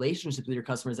having relationships with your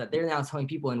customers that they're now telling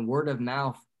people in word of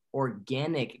mouth,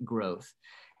 organic growth?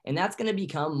 And that's going to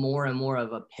become more and more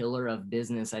of a pillar of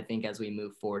business, I think, as we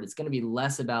move forward. It's going to be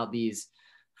less about these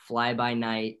fly by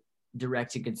night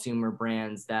direct to consumer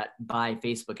brands that buy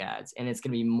Facebook ads. And it's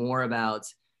going to be more about,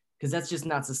 because that's just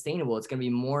not sustainable. It's going to be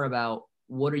more about,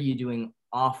 what are you doing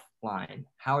offline?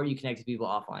 How are you connecting people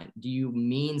offline? Do you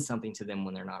mean something to them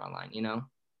when they're not online, you know?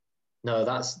 No,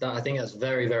 I think that's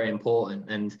very, very important.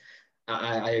 And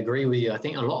I agree with you. I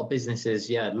think a lot of businesses,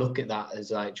 look at that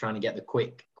as like trying to get the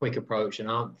quick approach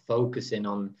and aren't focusing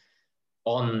on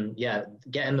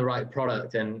getting the right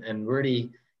product and really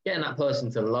getting that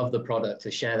person to love the product, to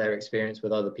share their experience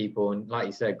with other people. And like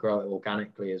you said, grow it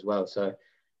organically as well. So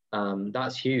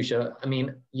that's huge. I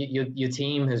mean, your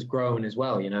team has grown as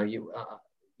well. You know,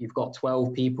 you've got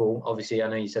 12 people. Obviously, I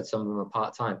know you said some of them are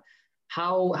part-time.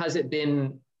 How has it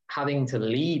been having to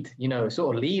lead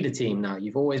a team now?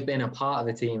 You've always been a part of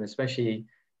the team, especially,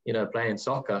 you know, playing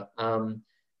soccer.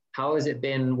 How has it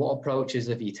been? What approaches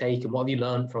have you taken? What have you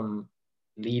learned from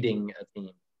leading a team?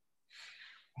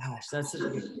 Gosh, that's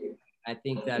I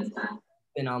think that's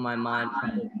been on my mind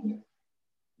probably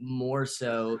more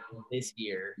so this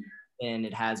year than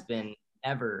it has been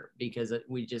ever, because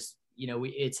we just, you know,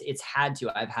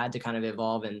 I've had to kind of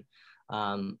evolve. And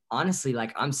honestly,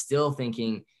 like, I'm still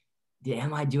thinking,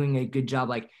 am I doing a good job?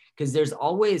 Like, because there's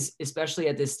always, especially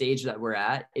at this stage that we're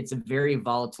at, it's a very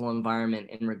volatile environment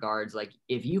in regards, like,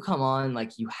 if you come on,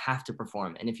 like, you have to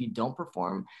perform. And if you don't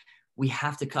perform, we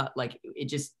have to cut. Like,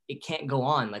 it can't go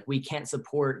on. Like, we can't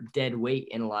support dead weight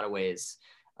in a lot of ways.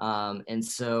 And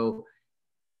so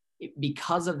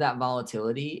because of that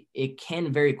volatility, it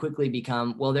can very quickly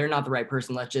become, well, they're not the right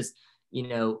person. Let's just, you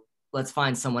know, let's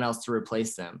find someone else to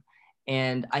replace them.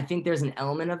 And I think there's an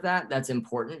element of that that's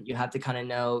important. You have to kind of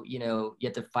know, you know, you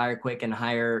have to fire quick and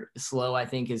hire slow, I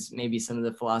think, is maybe some of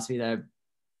the philosophy that I've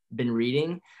been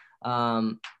reading.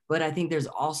 But I think there's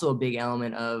also a big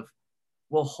element of,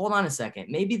 well, hold on a second.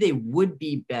 Maybe they would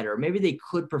be better. Maybe they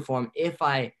could perform if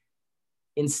I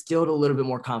instilled a little bit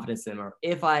more confidence in them, or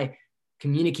if I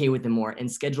communicate with them more and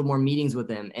schedule more meetings with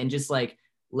them, and just like,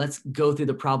 let's go through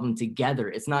the problem together.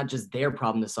 It's not just their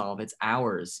problem to solve, it's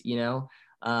ours, you know?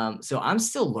 So I'm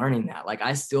still learning that. Like,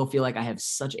 I still feel like I have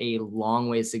such a long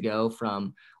ways to go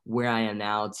from where I am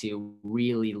now to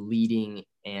really leading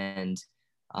and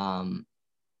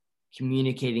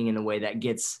communicating in a way that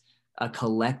gets a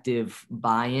collective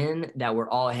buy-in, that we're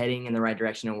all heading in the right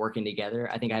direction and working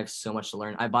together. I think I have so much to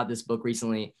learn. I bought this book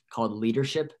recently called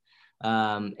Leadership,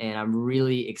 and I'm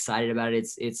really excited about it.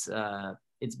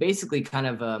 It's basically kind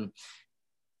of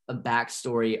a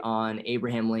backstory on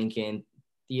Abraham Lincoln,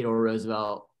 Theodore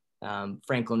Roosevelt,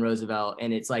 Franklin Roosevelt.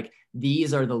 And it's like,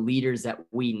 these are the leaders that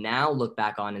we now look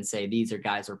back on and say, these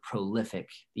guys are prolific.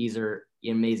 These are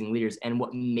amazing leaders. And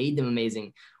what made them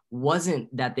amazing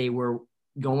wasn't that they were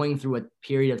going through a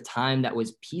period of time that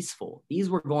was peaceful. These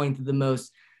were going through the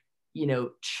most, you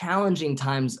know, challenging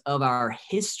times of our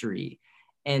history.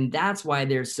 And that's why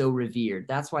they're so revered.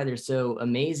 That's why they're so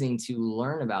amazing to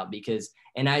learn about, because,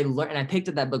 and I picked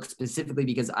up that book specifically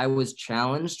because I was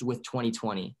challenged with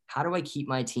 2020. How do I keep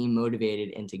my team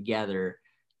motivated and together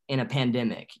in a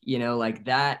pandemic? You know, like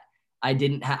that, I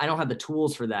don't have the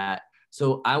tools for that.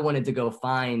 So I wanted to go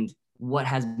find what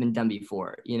has been done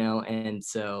before, you know? And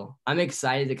so I'm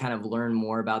excited to kind of learn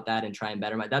more about that and try and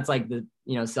better that's like the,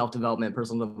 you know, self-development,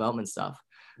 personal development stuff.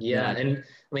 Yeah, and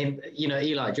I mean,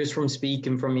 Eli, just from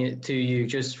speaking from you to you,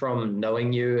 just from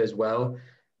knowing you as well,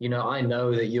 I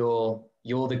know that you're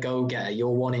the go-getter. You're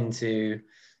wanting to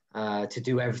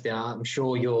do everything. I'm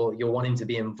sure you're wanting to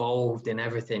be involved in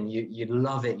everything. You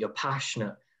love it. You're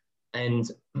passionate, and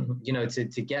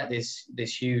to get this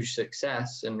huge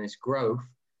success and this growth,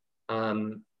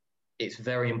 it's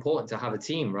very important to have a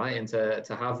team, right? And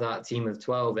to have that team of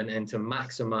 12 and to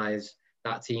maximize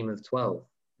that team of 12.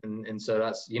 And so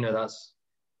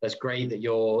that's great that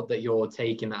you're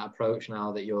taking that approach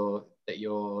now, that you're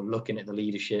looking at the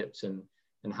leaderships and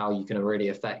how you can really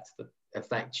affect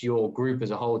your group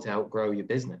as a whole to help grow your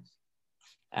business.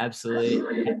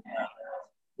 Absolutely.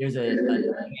 There's a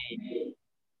teammate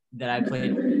that I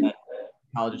played with at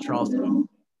College of Charleston.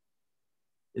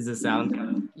 Is the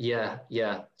sound? Yeah.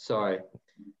 Sorry.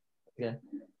 Yeah.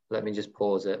 Let me just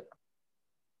pause it.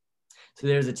 So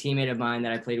there's a teammate of mine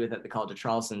that I played with at the College of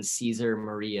Charleston, Cesar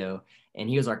Murillo, and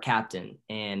he was our captain.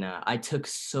 And I took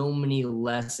so many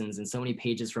lessons and so many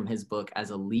pages from his book as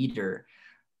a leader.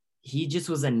 He just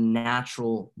was a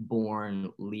natural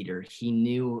born leader. He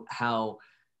knew how,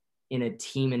 in a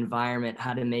team environment,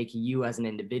 how to make you as an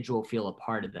individual feel a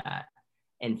part of that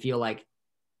and feel like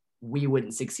we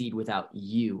wouldn't succeed without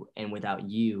you and without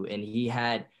you. And he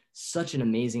had such an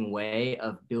amazing way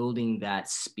of building that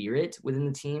spirit within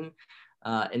the team.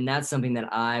 And that's something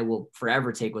that I will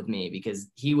forever take with me,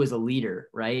 because he was a leader,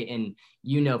 right? And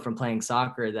from playing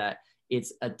soccer that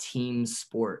it's a team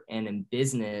sport, and in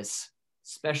business,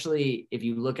 especially if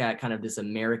you look at kind of this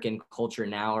American culture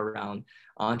now around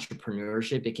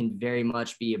entrepreneurship, it can very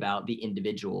much be about the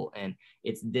individual, and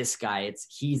it's this guy,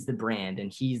 he's the brand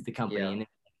and he's the company. Yeah. And,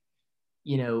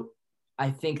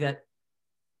 I think that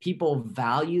people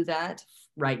value that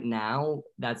right now.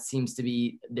 That seems to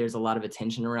be, there's a lot of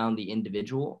attention around the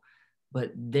individual,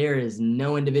 but there is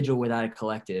no individual without a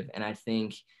collective. And I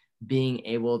think being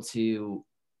able to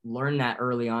learn that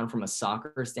early on from a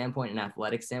soccer standpoint and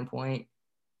athletic standpoint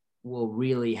will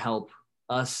really help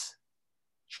us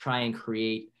try and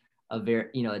create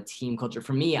a team culture.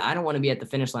 For me, I don't want to be at the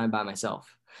finish line by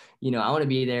myself. I want to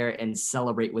be there and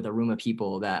celebrate with a room of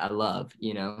people that I love,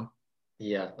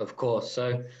 Yeah, of course.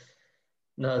 So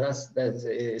no, that's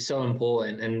it's so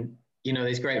important. And,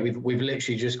 it's great. We've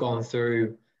literally just gone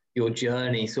through your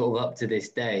journey sort of up to this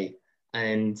day.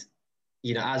 And,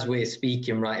 as we're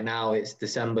speaking right now, it's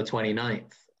December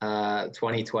 29th,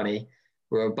 2020.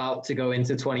 We're about to go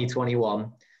into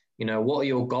 2021. What are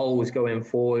your goals going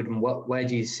forward, and where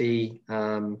do you see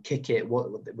Kickit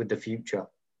with the future?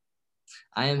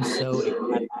 I am so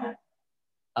excited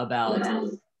about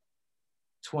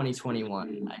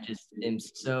 2021. I just am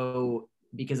so,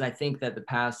 because I think that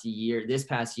this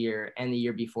past year and the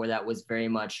year before that was very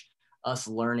much us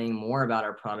learning more about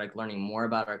our product, learning more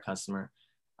about our customer,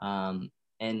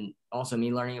 and also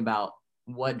me learning about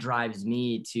what drives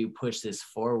me to push this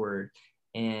forward.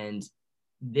 And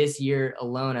this year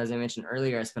alone, as I mentioned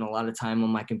earlier, I spent a lot of time on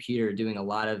my computer doing a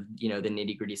lot of, the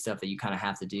nitty-gritty stuff that you kind of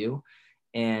have to do.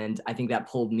 And I think that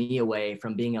pulled me away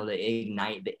from being able to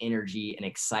ignite the energy and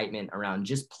excitement around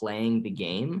just playing the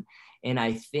game. And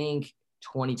I think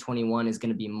 2021 is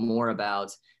going to be more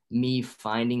about me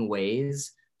finding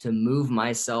ways to move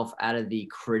myself out of the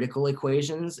critical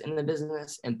equations in the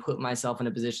business and put myself in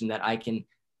a position that I can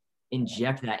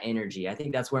inject that energy. I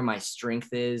think that's where my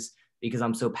strength is, because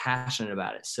I'm so passionate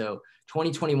about it. So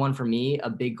 2021 for me, a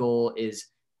big goal is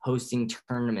hosting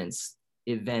tournaments,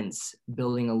 events,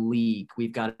 building a league.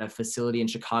 We've got a facility in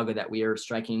Chicago that we are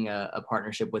striking a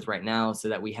partnership with right now so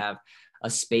that we have a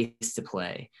space to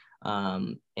play.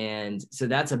 And so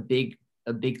that's a big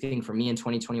thing for me in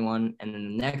 2021. And then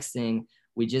the next thing,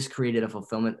 we just created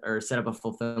set up a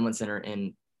fulfillment center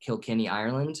in Kilkenny,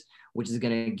 Ireland, which is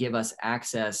going to give us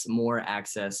more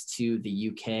access to the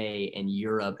UK and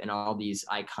Europe and all these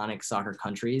iconic soccer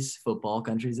countries, football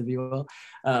countries, if you will.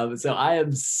 So I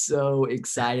am so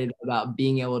excited about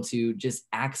being able to just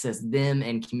access them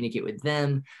and communicate with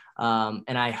them.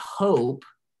 And I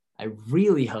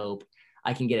really hope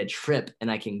I can get a trip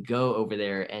and I can go over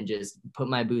there and just put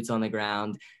my boots on the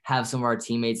ground, have some of our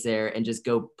teammates there and just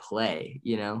go play,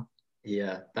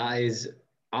 Yeah,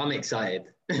 I'm excited.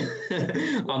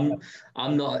 I'm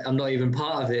not even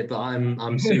part of it, but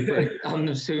I'm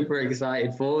super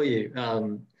excited for you.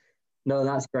 No,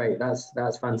 that's great.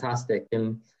 That's fantastic.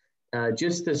 And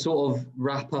just to sort of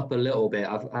wrap up a little bit,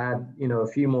 I had a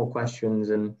few more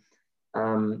questions. And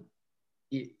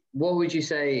what would you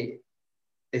say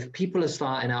if people are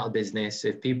starting out a business,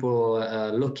 if people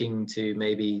are looking to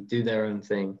maybe do their own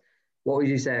thing? What would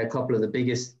you say a couple of the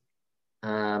biggest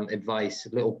advice,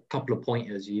 a little couple of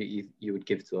pointers you would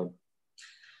give to them?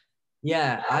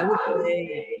 Yeah, I would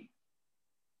say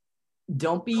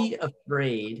don't be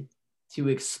afraid to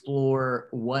explore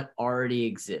what already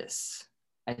exists.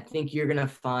 I think you're going to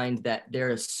find that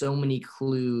there are so many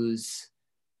clues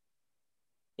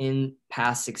in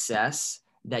past success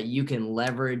that you can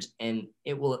leverage, and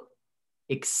it will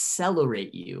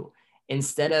accelerate you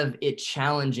instead of it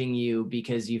challenging you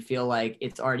because you feel like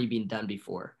it's already been done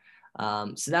before.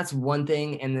 So that's one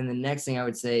thing. And then the next thing I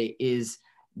would say is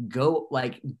go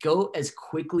as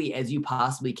quickly as you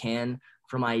possibly can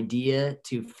from idea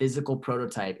to physical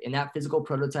prototype. And that physical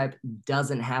prototype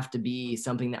doesn't have to be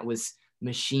something that was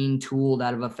machine tooled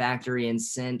out of a factory and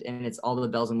sent and it's all the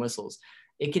bells and whistles.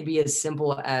 It could be as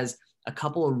simple as a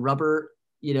couple of rubber,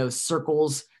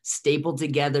 circles stapled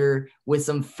together with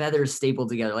some feathers stapled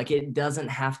together. Like, it doesn't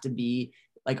have to be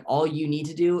like, all you need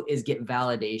to do is get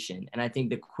validation. And I think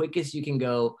the quickest you can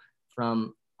go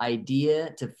from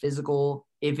idea to physical,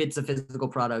 if it's a physical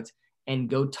product, and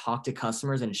go talk to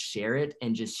customers and share it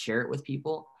and just share it with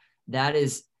people, that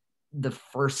is the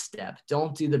first step.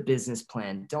 Don't do the business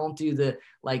plan. Don't do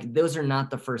those are not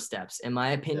the first steps. In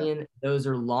my opinion, yeah. Those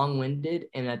are long-winded.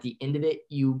 And at the end of it,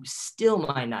 you still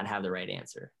might not have the right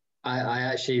answer. I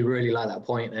actually really like that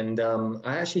point. And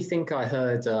I actually think I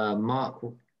heard Mark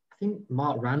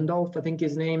Randolph, I think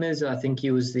his name is. I think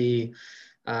he was the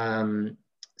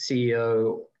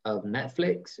CEO of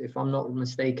Netflix, if I'm not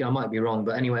mistaken. I might be wrong.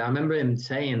 But anyway, I remember him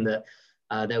saying that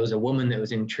there was a woman that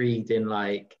was intrigued in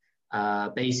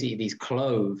basically these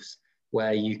clothes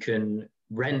where you can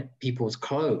rent people's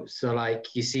clothes. So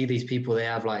you see these people, they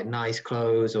have nice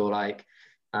clothes or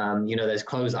there's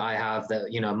clothes that I have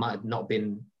that, might have not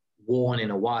been worn in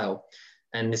a while.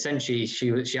 And essentially she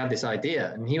had this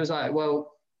idea and he was like, well,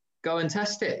 go and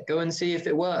test it, go and see if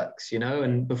it works,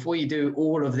 and before you do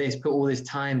all of this, put all this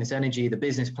time, this energy, the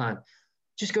business plan,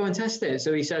 just go and test it.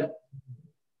 So he said,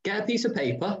 get a piece of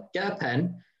paper, get a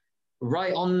pen,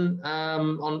 write on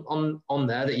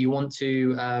there that you want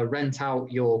to rent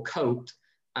out your coat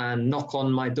and knock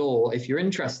on my door if you're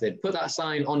interested. Put that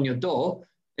sign on your door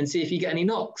and see if you get any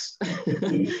knocks.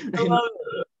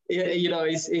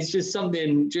 It's just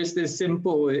something just as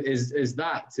simple as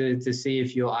that to see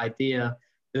if your idea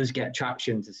does get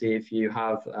traction, to see if you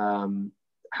have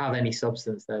any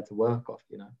substance there to work off.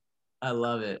 I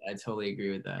love it. I totally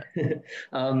agree with that.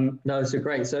 No, so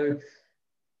great. So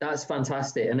that's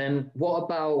fantastic. And then what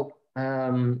about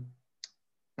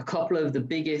a couple of the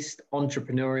biggest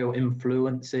entrepreneurial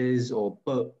influences or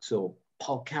books or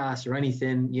podcasts or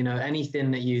anything,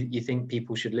 anything that you think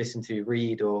people should listen to,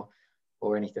 read or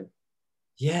anything?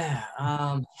 Yeah,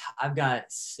 I've got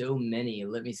so many.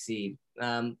 Let me see.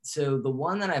 So the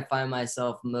one that I find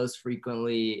myself most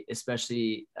frequently,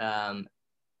 especially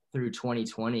through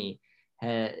 2020,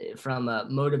 from a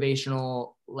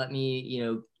motivational, let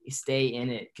me, stay in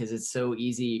it, because it's so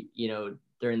easy,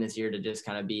 during this year to just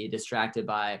kind of be distracted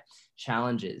by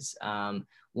challenges.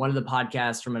 One of the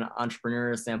podcasts from an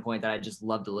entrepreneurial standpoint that I just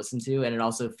love to listen to, and it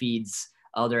also feeds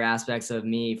other aspects of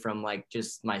me from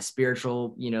just my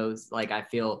spiritual, I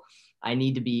feel I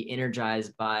need to be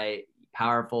energized by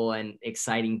powerful and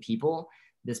exciting people.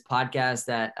 This podcast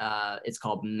that it's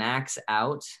called Max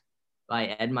Out by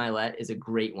Ed Mylett is a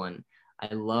great one.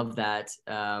 I love that.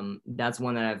 That's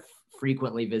one that I've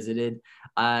frequently visited.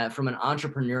 From an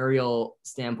entrepreneurial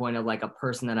standpoint of a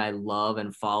person that I love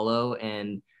and follow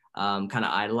and kind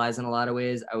of idolize in a lot of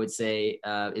ways, I would say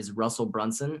is Russell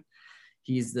Brunson.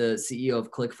 He's the CEO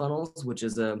of ClickFunnels, which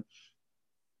is a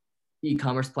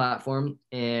e-commerce platform.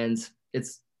 And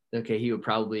it's okay. He would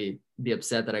probably be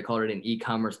upset that I called it an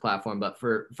e-commerce platform, but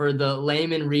for the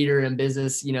layman reader in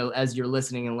business, as you're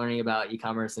listening and learning about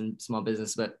e-commerce and small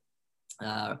business, but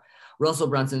Russell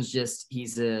Brunson's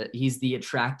he's the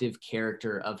attractive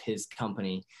character of his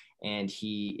company, and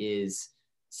he is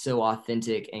so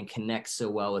authentic and connects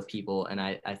so well with people. And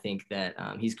I think that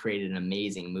he's created an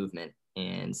amazing movement.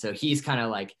 And so he's kind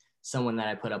of someone that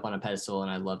I put up on a pedestal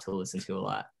and I love to listen to a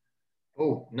lot.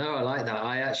 Oh, no, I like that.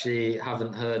 I actually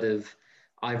haven't heard of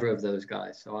either of those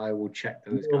guys, so I will check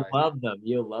those guys.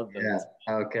 You'll love them. Yeah.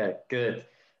 Okay, good.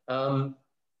 And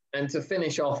to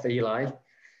finish off, Eli,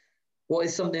 what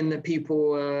is something that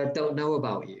people don't know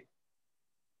about you?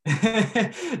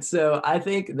 So I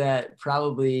think that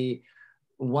probably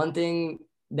one thing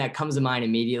that comes to mind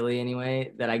immediately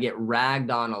anyway, that I get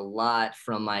ragged on a lot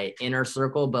from my inner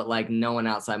circle, but no one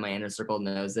outside my inner circle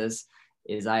knows this,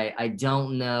 is I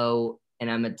don't know, and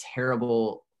I'm a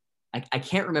terrible, I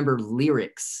can't remember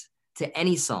lyrics to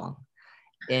any song.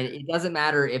 And it doesn't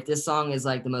matter if this song is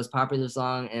the most popular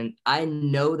song and I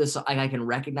know the song, I can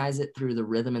recognize it through the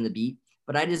rhythm and the beat,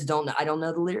 but I just don't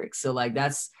know the lyrics. So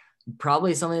that's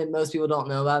probably something that most people don't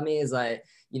know about me is like,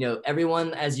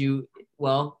 everyone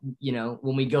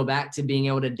when we go back to being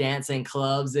able to dance in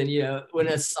clubs and, when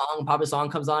a popular song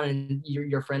comes on and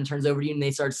your friend turns over to you and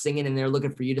they start singing and they're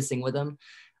looking for you to sing with them.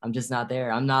 I'm just not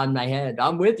there. I'm nodding my head.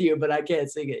 I'm with you, but I can't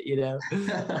sing it,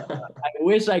 I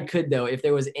wish I could though. If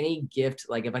there was any gift,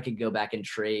 like if I could go back and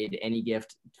trade any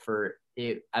gift for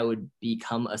it, I would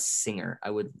become a singer. I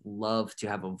would love to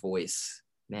have a voice.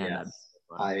 Man, yes.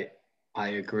 I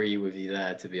agree with you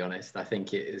there, to be honest. I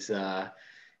think it is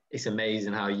it's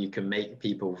amazing how you can make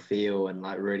people feel and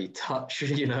like really touch,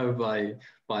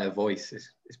 by a voice.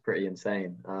 It's pretty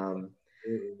insane.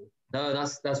 No,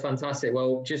 that's fantastic.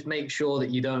 Well, just make sure that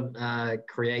you don't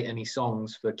create any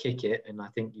songs for Kick It, and I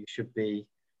think you should be.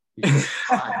 Nothing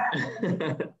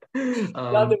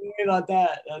about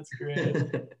that. That's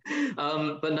great.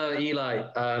 But no,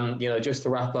 Eli. Just to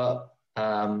wrap up,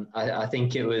 I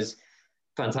think it was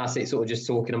fantastic, sort of just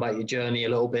talking about your journey a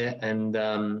little bit, and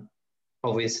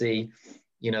obviously,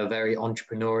 very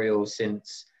entrepreneurial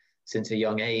since a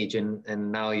young age, and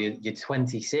now you're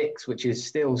 26, which is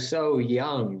still so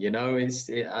young.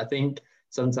 I think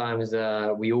sometimes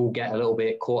we all get a little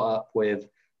bit caught up with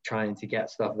trying to get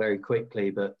stuff very quickly,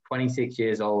 but 26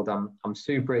 years old, I'm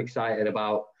super excited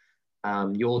about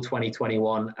your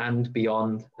 2021 and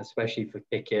beyond, especially for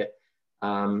Kick It.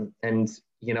 And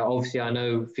obviously I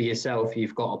know for yourself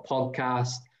you've got a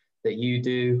podcast that you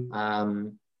do.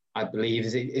 I believe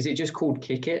is it just called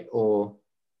Kick It, or?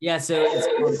 Yeah, so it's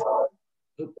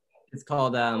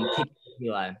called Kick It with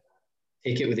Eli.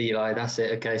 Kick It with Eli, that's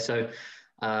it. Okay, so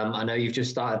I know you've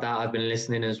just started that. I've been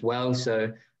listening as well.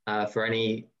 So for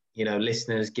any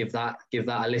listeners, give that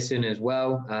a listen as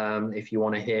well. If you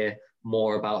want to hear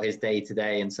more about his day to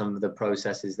day and some of the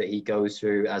processes that he goes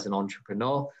through as an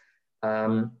entrepreneur.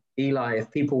 Eli, if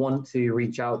people want to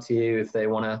reach out to you, if they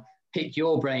want to pick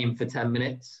your brain for 10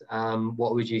 minutes,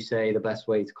 what would you say the best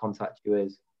way to contact you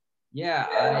is? Yeah,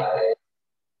 I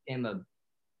am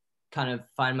kind of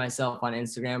find myself on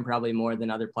Instagram probably more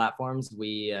than other platforms.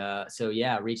 Reach out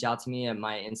to me.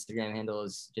 My Instagram handle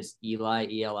is just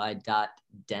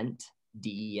eli.dent,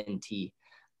 D-E-N-T.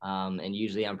 And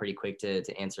usually I'm pretty quick to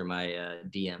answer my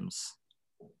DMs.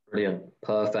 Brilliant.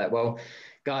 Perfect. Well,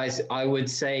 guys, I would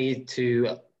say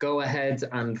to go ahead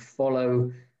and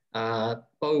follow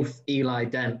both Eli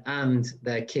Dent and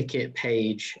their Kick It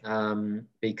page,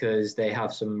 because they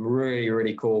have some really,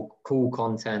 really cool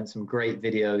content, some great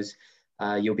videos.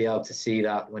 You'll be able to see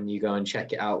that when you go and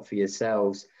check it out for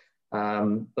yourselves.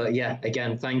 But yeah,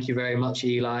 again, thank you very much,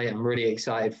 Eli. I'm really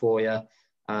excited for you.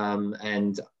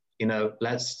 And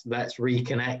let's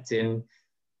reconnect in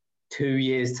 2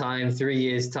 years' time, 3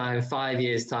 years' time, 5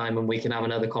 years' time, and we can have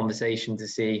another conversation to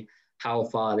see how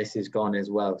far this has gone as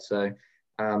well. So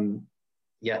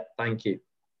thank you.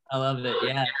 I love it.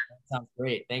 Yeah, that sounds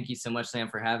great. Thank you so much, Sam,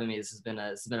 for having me. This has been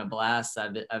a blast.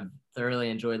 I've thoroughly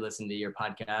enjoyed listening to your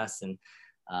podcast, and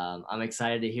I'm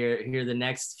excited to hear the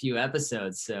next few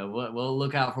episodes. So we'll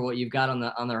look out for what you've got on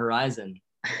the horizon.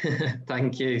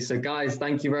 Thank you. So guys,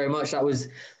 thank you very much. That was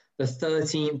the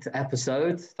 13th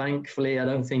episode. Thankfully, I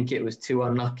don't think it was too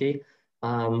unlucky.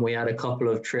 We had a couple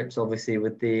of trips, obviously,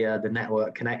 with the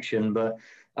network connection, but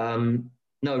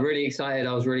no, really excited.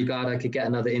 I was really glad I could get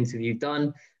another interview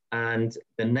done. And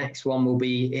the next one will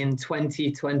be in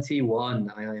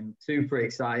 2021. I am super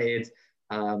excited.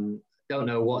 Don't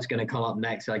know what's going to come up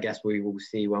next. I guess we will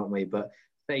see, won't we? But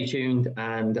stay tuned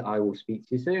and I will speak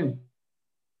to you soon.